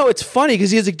 no. It's funny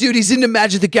because he's like, dude, he's into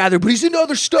Magic the Gathering, but he's into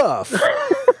other stuff.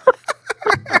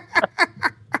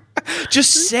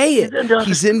 Just say it.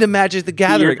 He's into Magic the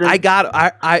Gathering.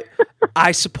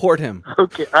 I support him.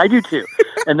 Okay, I do too.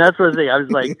 And that's what I was saying. I was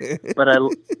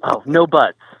like, no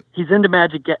buts. He's into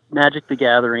Magic the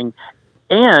Gathering,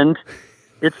 and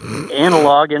it's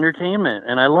analog entertainment,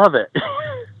 and I love it.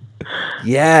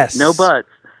 Yes. No buts.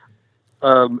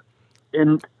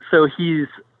 And so he's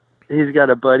got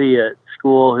a buddy at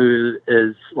school who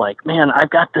is like, man, I've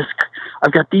got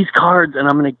these cards,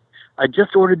 and I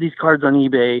just ordered these cards on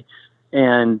eBay,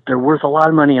 and they're worth a lot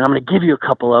of money, and I'm going to give you a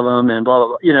couple of them, and blah,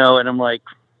 blah, blah, and I'm like,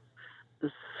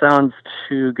 this sounds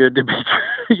too good to be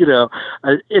true,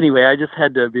 Anyway, I just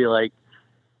had to be like,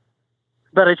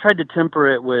 but I tried to temper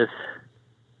it with,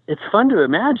 it's fun to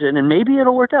imagine, and maybe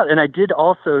it'll work out. And I did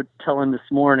also tell him this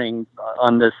morning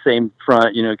on the same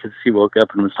front, because he woke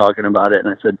up and was talking about it, and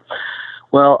I said,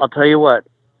 well, I'll tell you what,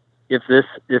 if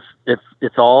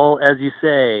it's all as you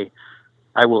say,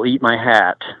 I will eat my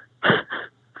hat.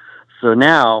 So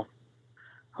now,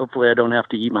 hopefully I don't have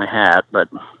to eat my hat, but,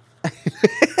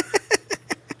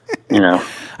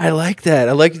 I like that.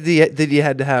 I like that you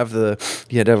had to have a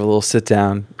little sit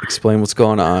down, explain what's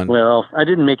going on. Well, I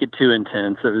didn't make it too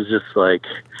intense. It was just like,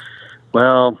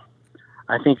 well,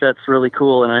 I think that's really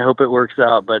cool, and I hope it works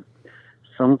out, but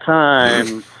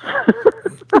sometimes...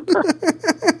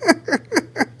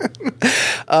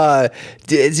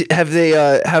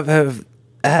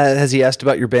 Has he asked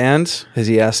about your band? Has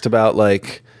he asked about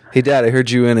like, hey Dad, I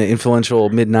heard you in an influential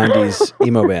mid-90s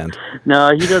emo band?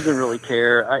 No, he doesn't really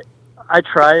care. I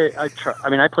try. I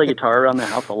mean, I play guitar around the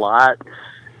house a lot,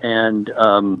 and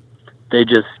they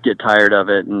just get tired of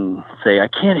it and say, I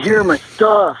can't hear my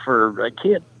stuff, or I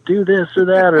can't do this or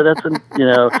that, or that's,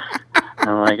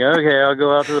 I'm like, okay, I'll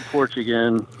go out to the porch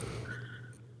again.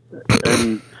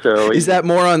 And so, is that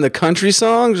more on the country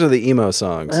songs or the emo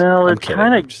songs? Well, it's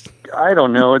kind of, I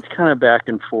don't know. It's kind of back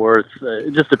and forth.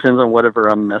 It just depends on whatever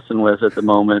I'm messing with at the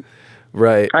moment.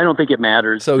 Right. I don't think it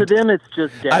matters. So to them, it's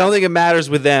just Dad. I don't think it matters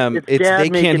with them. It's they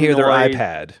can't hear their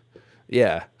iPad.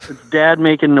 Yeah. It's Dad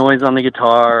making noise on the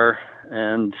guitar,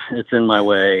 and it's in my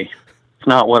way. It's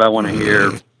not what I want to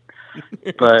hear.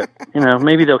 But,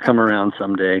 maybe they'll come around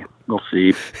someday. We'll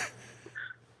see.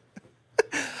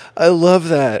 I love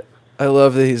that. I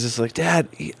love that he's just like, Dad,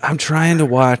 I'm trying to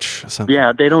watch something.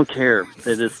 Yeah, they don't care.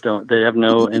 They just don't. They have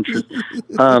no interest.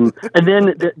 And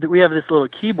then we have this little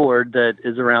keyboard that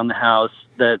is around the house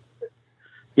that,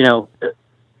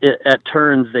 at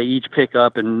turns they each pick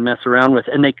up and mess around with.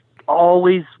 And they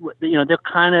always, they'll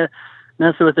kind of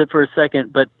mess with it for a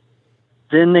second, but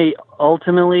then they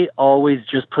ultimately always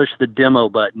just push the demo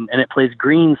button, and it plays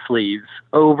Green Sleeves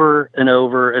over and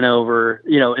over and over,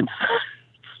 and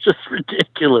just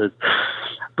ridiculous.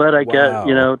 But I guess,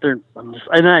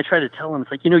 and I try to tell them,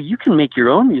 it's like, you can make your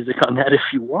own music on that if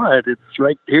you want. It's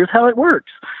right, here's how it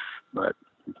works. But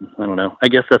I don't know. I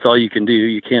guess that's all you can do.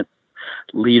 You can't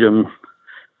lead them.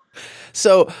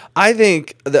 So I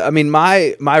think,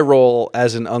 my role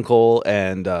as an uncle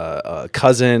and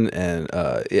cousin and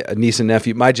a niece and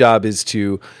nephew, my job is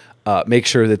to make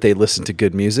sure that they listen to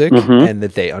good music and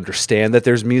that they understand that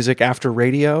there's music after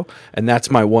radio. And that's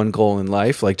my one goal in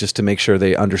life, like just to make sure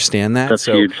they understand that. That's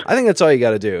huge. I think that's all you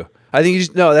got to do. I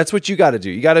think that's what you got to do.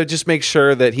 You got to just make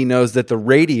sure that he knows that the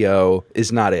radio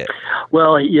is not it.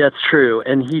 Well, yeah, it's true.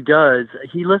 And he does.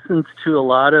 He listens to a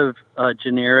lot of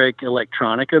generic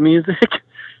electronica music.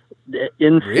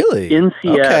 Really?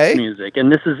 NCS music.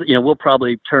 And this is, we'll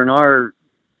probably turn our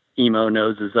emo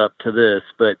noses up to this,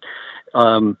 but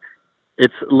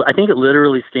I think it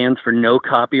literally stands for no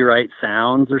copyright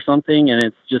sounds or something. And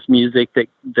it's just music that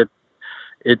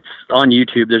it's on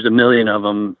YouTube. There's a million of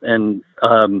them. And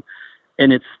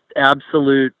it's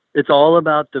absolute, it's all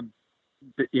about the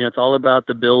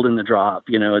build and the drop,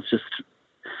 it's just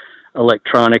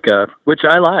electronica, which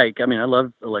I like. I mean, I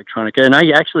love electronica, and I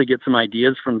actually get some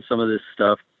ideas from some of this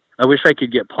stuff. I wish I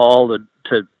could get Paul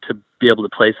to be able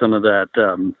to play some of that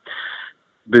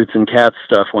Boots and Cats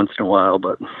stuff once in a while,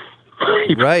 but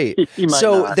right. he might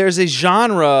so not. There's a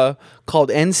genre called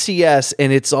NCS,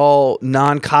 and it's all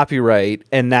non-copyright,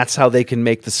 and that's how they can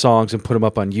make the songs and put them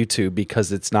up on YouTube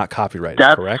because it's not copyrighted.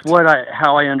 That's correct?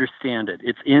 how I understand it.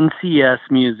 It's NCS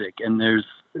music, and there's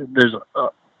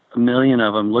a million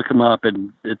of them. Look them up,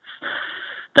 and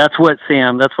that's what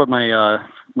my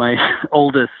my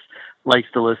oldest likes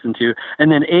to listen to.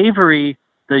 And then Avery,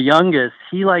 the youngest,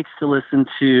 he likes to listen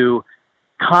to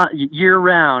year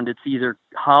round. It's either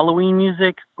Halloween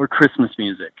music or Christmas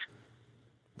music.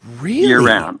 Really? Year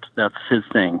round. That's his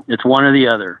thing. It's one or the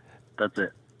other. That's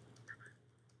it.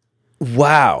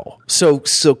 Wow. So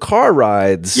car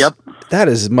rides. Yep.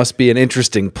 That must be an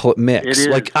interesting mix. It is.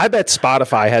 Like, I bet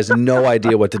Spotify has no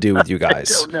idea what to do with you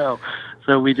guys. I don't know.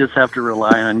 So we just have to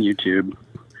rely on YouTube.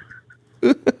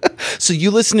 So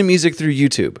you listen to music through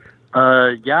YouTube?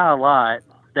 Yeah, a lot.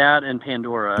 That and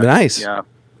Pandora. Nice. Yeah.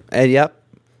 And yep.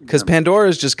 Because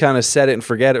Pandora's just kind of set it and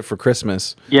forget it for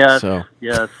Christmas. Yes. So.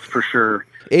 Yes, for sure.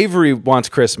 Avery wants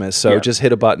Christmas, so Yeah. just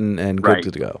hit a button and Right.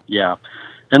 good to go. Yeah.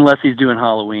 Unless he's doing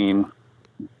Halloween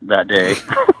that day.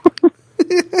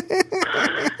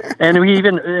 And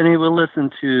he will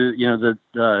listen to,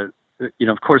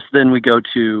 of course, then we go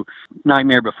to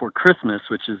Nightmare Before Christmas,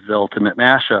 which is the ultimate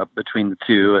mashup between the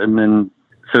two. And then,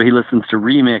 so he listens to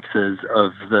remixes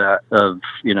of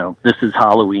This Is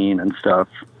Halloween and stuff.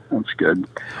 That's good.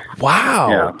 Wow.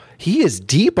 Yeah. He is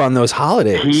deep on those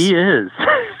holidays. He is.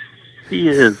 He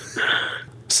is.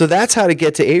 So that's how to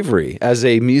get to Avery as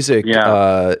a music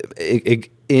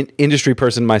industry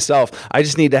person myself. I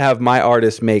just need to have my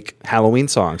artist make Halloween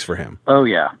songs for him. Oh,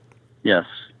 yeah. Yes.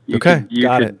 You Okay, could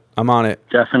got it. I'm on it.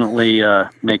 Definitely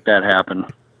make that happen.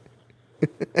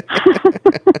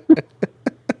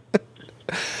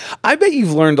 I bet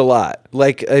you've learned a lot.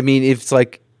 Like, I mean, it's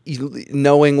like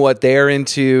knowing what they're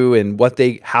into and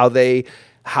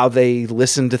how they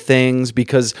listen to things,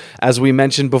 because as we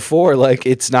mentioned before, like,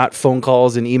 it's not phone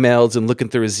calls and emails and looking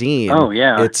through a zine. Oh,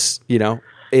 yeah. It's,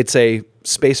 it's a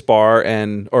space bar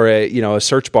or a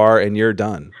search bar, and you're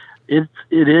done. It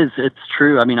is. It's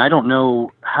true. I mean, I don't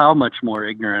know how much more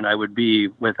ignorant I would be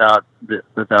without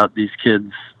these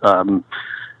kids,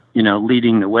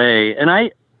 leading the way. And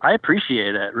I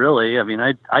appreciate it, really. I mean,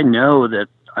 I know that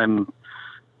I'm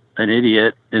an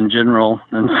idiot in general,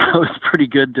 and so it's pretty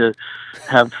good to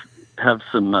have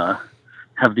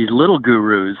these little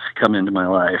gurus come into my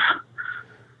life.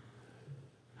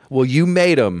 Well, you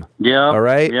made them. Yeah. All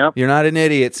right. Yep. You're not an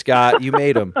idiot, Scott. You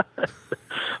made them.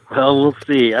 Well, we'll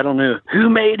see. I don't know who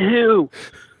made who.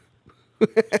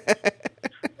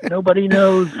 Nobody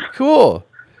knows. Cool.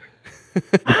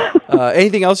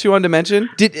 Anything else you wanted to mention?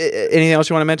 Anything else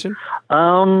you want to mention?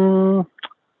 I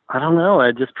don't know.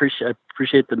 I just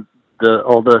appreciate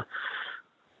all the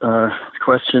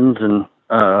questions, and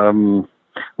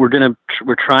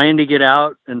we're trying to get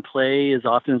out and play as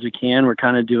often as we can. We're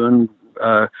kind of doing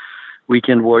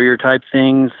weekend warrior type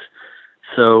things.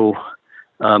 So,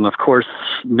 of course,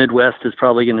 Midwest is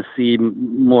probably going to see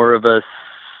more of us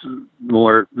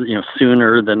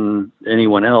sooner than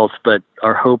anyone else. But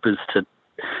our hope is to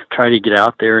try to get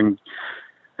out there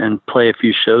and play a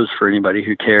few shows for anybody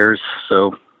who cares.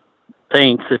 So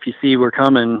thanks. If you see we're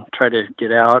coming, try to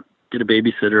get out, get a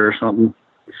babysitter or something.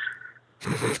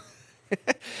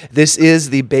 This is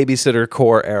the babysitter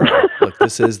core era. Like,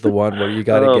 this is the one where you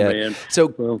got to get. Man.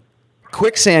 So Well,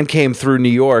 Quicksand came through New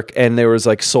York, and there was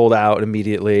like sold out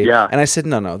immediately. Yeah. And I said,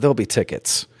 no, there'll be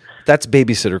tickets. That's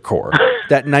babysitter core.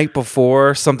 That night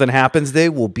before something happens,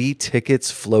 there will be tickets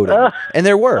floating. And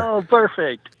there were. oh,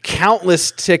 perfect.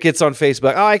 Countless tickets on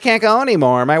Facebook. Oh, I can't go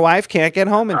anymore. My wife can't get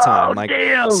home in time. Oh,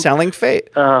 damn. Selling fate.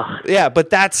 Yeah, but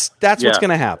that's what's Yeah.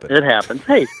 going to happen. It happens.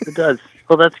 Hey, it does.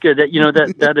 Well, that's good.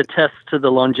 That attests to the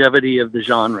longevity of the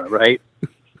genre, right?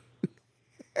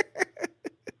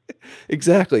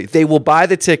 Exactly. They will buy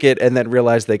the ticket and then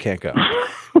realize they can't go.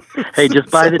 Hey,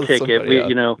 just buy the Sell ticket. somebody We, else.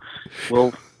 you know,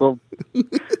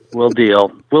 we'll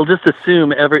deal. We'll just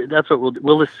assume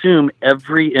we'll assume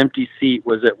every empty seat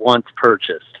was at once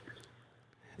purchased.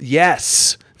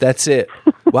 Yes, that's it.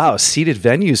 Wow, seated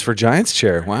venues for Giants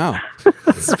Chair. Wow,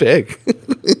 that's big.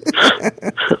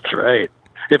 That's right.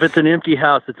 If it's an empty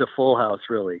house, it's a full house,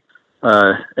 really.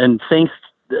 And thanks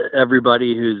to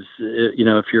everybody who's,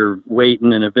 if you're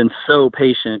waiting and have been so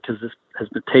patient, because this has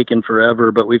been taken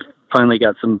forever, but we've finally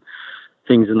got some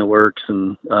things in the works,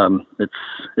 and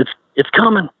it's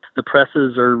coming. The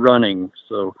presses are running,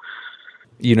 so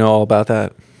You know all about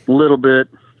that. a little bit.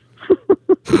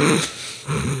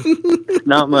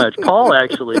 Not much. Paul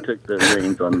actually took the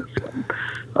reins on this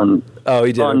one. Oh,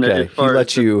 he did. Okay, As far he let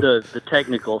as you. the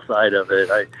technical side of it.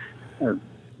 I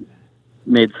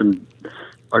made some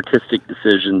artistic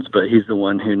decisions, but he's the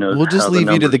one who knows. We'll just how leave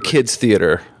you to the numbers work. kids'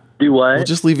 theater. Do what? We'll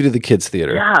just leave you to the kids'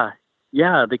 theater.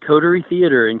 Yeah, the Coterie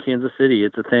Theater in Kansas City.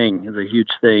 It's a thing. It's a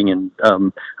huge thing, and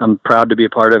I'm proud to be a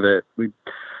part of it. We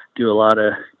do a lot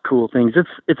of cool things.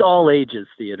 It's all ages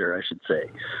theater, I should say.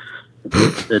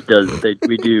 It does.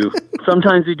 We do.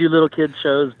 Sometimes we do little kids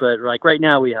shows, but like right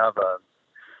now we have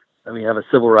a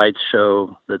civil rights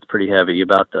show that's pretty heavy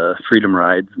about the freedom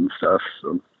rides and stuff.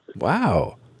 So.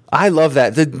 Wow. I love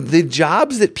that. The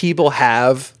jobs that people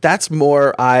have, that's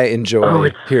more I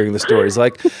enjoy hearing the stories.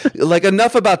 Like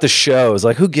enough about the shows.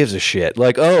 Like, who gives a shit?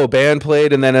 Like, oh, band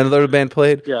played and then another band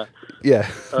played? Yeah. Yeah,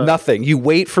 nothing. You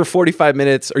wait for 45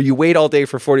 minutes, or you wait all day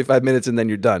for 45 minutes and then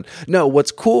you're done. No,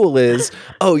 what's cool is,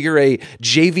 oh, you're a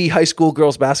JV high school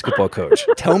girls basketball coach.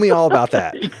 Tell me all about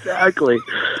that. Exactly.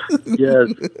 Yes.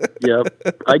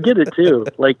 Yep. I get it too.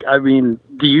 Like, I mean,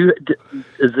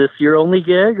 is this your only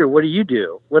gig, or what do you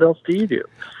do? What else do you do?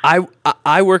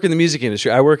 I work in the music industry.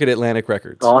 I work at Atlantic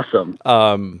Records. Awesome.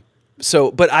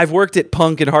 But I've worked at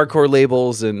punk and hardcore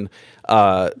labels, and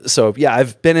so yeah,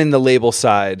 I've been in the label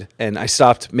side, and I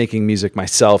stopped making music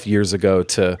myself years ago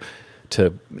to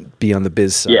be on the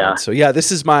biz side. Yeah. So yeah,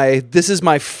 this is my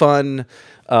fun.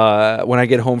 When I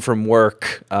get home from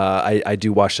work, I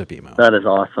do Washed Up Emo. That is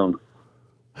awesome.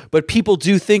 But people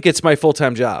do think it's my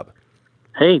full-time job.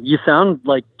 Hey, you sound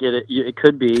like it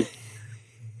could be.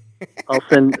 I'll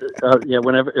send,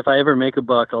 if I ever make a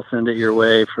buck, I'll send it your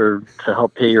way to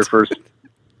help pay your first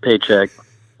paycheck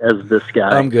as this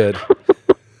guy. I'm good.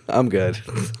 I'm good.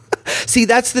 See,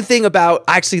 that's the thing about,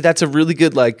 actually, that's a really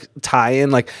good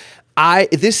tie-in. Like, I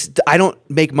don't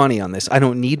make money on this. I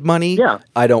don't need money. Yeah.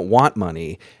 I don't want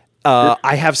money.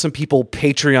 I have some people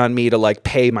Patreon me to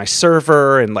pay my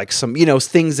server and some,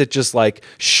 things that just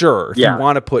sure, if you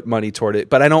want to put money toward it,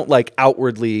 but I don't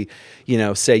outwardly,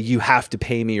 say you have to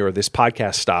pay me or this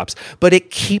podcast stops, but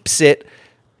it keeps it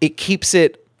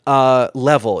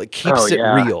level. It keeps it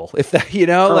real. If that,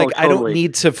 Totally. I don't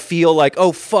need to feel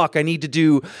oh fuck, I need to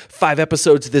do 5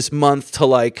 episodes this month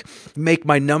to make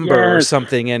my number or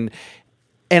something. And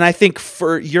I think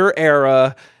for your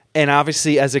era, and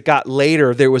obviously, as it got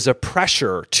later, there was a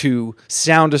pressure to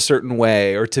sound a certain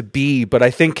way or to be. But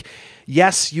I think,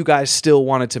 yes, you guys still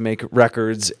wanted to make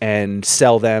records and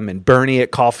sell them, and Bernie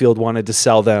at Caulfield wanted to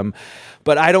sell them.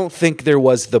 But I don't think there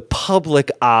was the public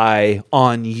eye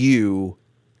on you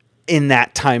in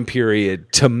that time period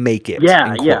to make it.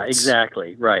 Yeah,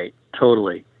 exactly. Right.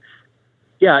 Totally.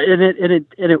 Yeah,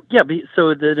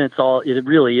 so then it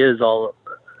really is all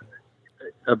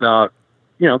about,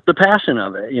 the passion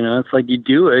of it. It's like you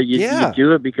do it. You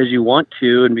do it because you want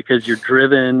to, and because you're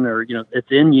driven, or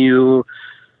it's in you.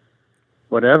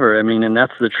 Whatever. I mean, and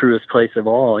that's the truest place of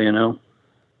all.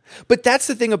 But that's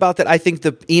the thing about that. I think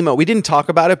the emo, we didn't talk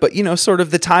about it, but sort of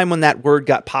the time when that word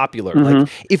got popular.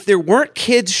 Mm-hmm. If there weren't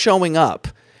kids showing up,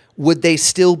 would they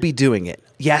still be doing it?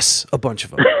 Yes, a bunch of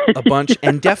them,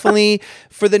 and definitely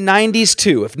for the 90s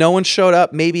too. If no one showed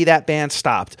up, maybe that band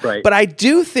stopped. Right. But I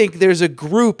do think there's a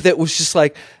group that was just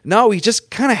no, we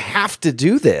just kind of have to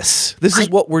do this. This is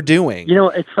what we're doing.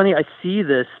 It's funny. I see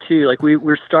this too.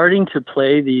 We're starting to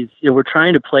play these. We're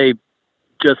trying to play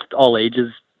just all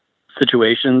ages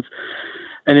situations,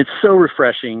 and it's so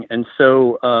refreshing and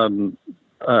so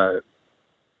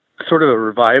sort of a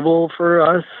revival for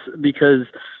us because.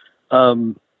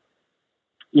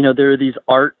 There are these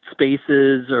art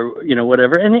spaces or,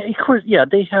 whatever. And of course,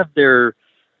 they have their,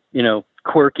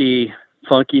 quirky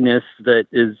funkiness that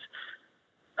is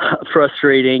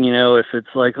frustrating, if it's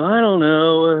I don't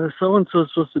know, so-and-so's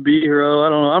supposed to be here. Oh, I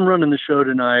don't know. I'm running the show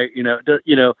tonight,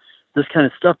 this kind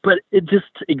of stuff. But it just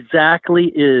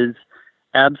exactly is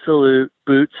absolute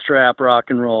bootstrap rock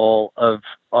and roll of,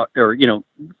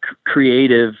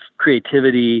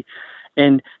 creativity.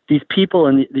 And these people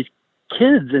and these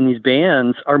kids in these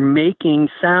bands are making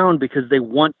sound because they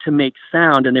want to make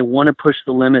sound and they want to push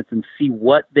the limits and see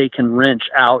what they can wrench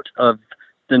out of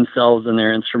themselves and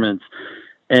their instruments.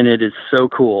 And it is so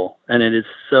cool and it is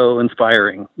so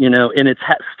inspiring, and it's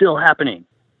still happening.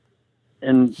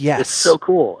 And yes, it's so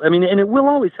cool. I mean, and it will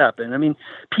always happen. I mean,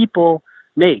 people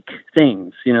make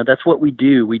things, that's what we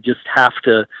do. We just have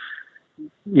to,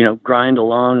 grind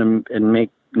along and make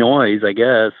noise, I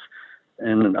guess.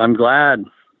 And I'm glad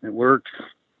it works.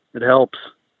 It helps.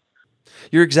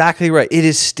 You're exactly right. It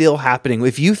is still happening.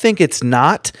 If you think it's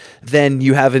not, then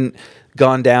you haven't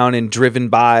gone down and driven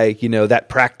by, that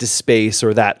practice space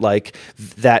or that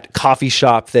that coffee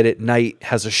shop that at night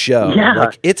has a show. Yeah.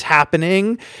 Like, it's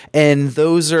happening. And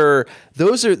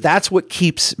that's what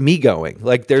keeps me going.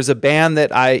 Like, there's a band that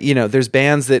there's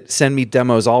bands that send me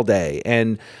demos all day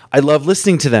and I love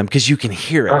listening to them because you can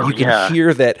hear it. You can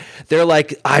hear that they're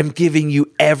like, I'm giving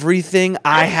you everything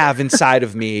I have inside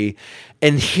of me.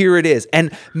 And here it is.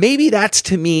 And maybe that's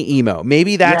to me emo.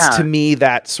 Maybe that's to me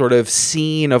that sort of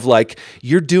scene of like,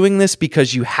 you're doing this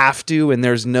because you have to, and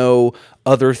there's no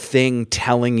other thing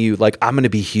telling you like, I'm going to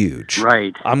be huge.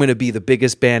 Right. I'm going to be the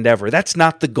biggest band ever. That's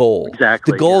not the goal.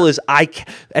 Exactly. The goal is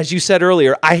as you said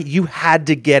earlier, you had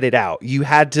to get it out. You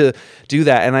had to do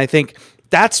that. And I think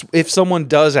that's, if someone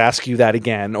does ask you that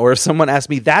again, or if someone asks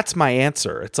me, that's my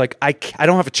answer. It's like, I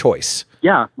don't have a choice.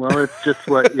 Yeah, well, it's just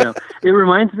what, it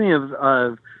reminds me of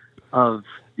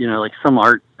like some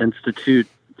art institute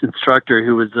instructor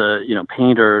who was a,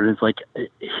 painter, and it's like,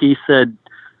 he said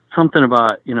something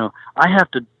about, I have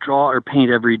to draw or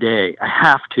paint every day. I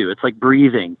have to. It's like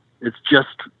breathing. It's just,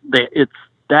 it's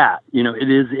that, it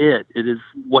is it. It is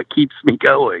what keeps me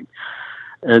going.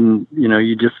 And,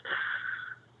 you just,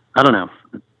 I don't know.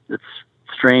 It's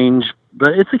strange, but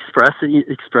it's expressive,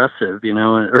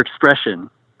 or expression,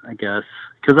 I guess,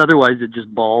 because otherwise it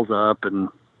just balls up and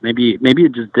maybe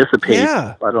it just dissipates.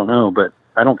 Yeah. I don't know, but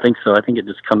I don't think so. I think it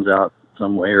just comes out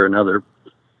some way or another.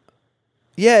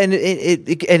 Yeah, and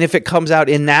and if it comes out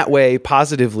in that way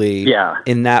positively,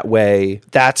 in that way,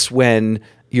 that's when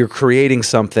you're creating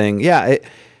something. Yeah,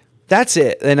 that's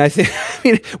it. And I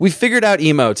think we figured out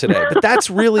emo today, but that's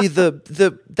really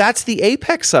that's the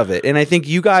apex of it. And I think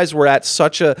you guys were at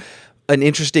such an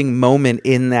interesting moment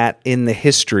in the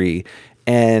history,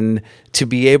 and to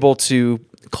be able to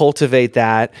cultivate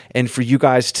that, and for you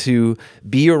guys to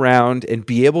be around and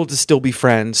be able to still be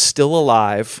friends, still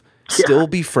alive, still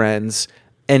be friends,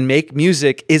 and make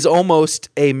music is almost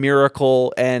a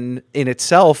miracle and in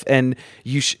itself. And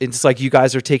it's like you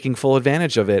guys are taking full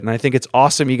advantage of it. And I think it's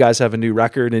awesome you guys have a new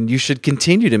record, and you should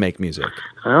continue to make music.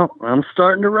 Well, I'm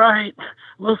starting to write.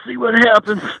 We'll see what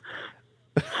happens.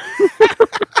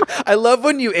 I love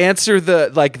when you answer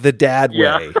the dad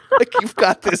way. Like, you've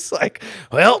got this like,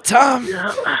 well, Tom,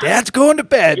 Dad's going to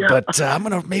bed, but I'm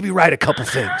going to maybe write a couple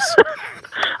things.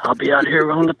 I'll be out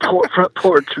here on the front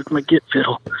porch with my git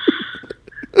fiddle.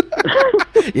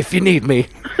 If you need me.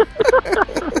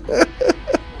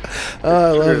 Oh,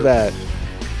 I love that.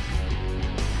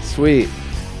 Sweet.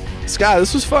 Scott,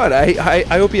 this was fun. I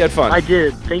hope you had fun. I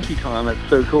did. Thank you, Tom. It's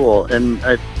so cool. And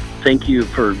I thank you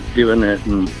for doing it,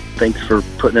 and thanks for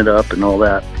putting it up and all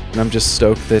that. And I'm just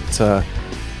stoked that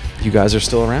you guys are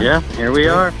still around. Yeah, here we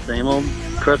are. Same old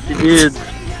crusty dudes.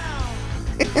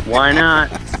 Why not?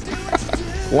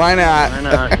 Why not? Why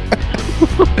not?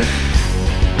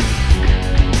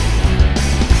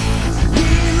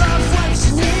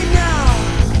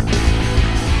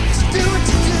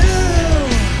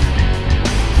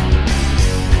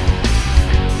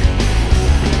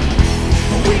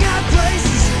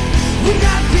 We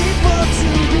got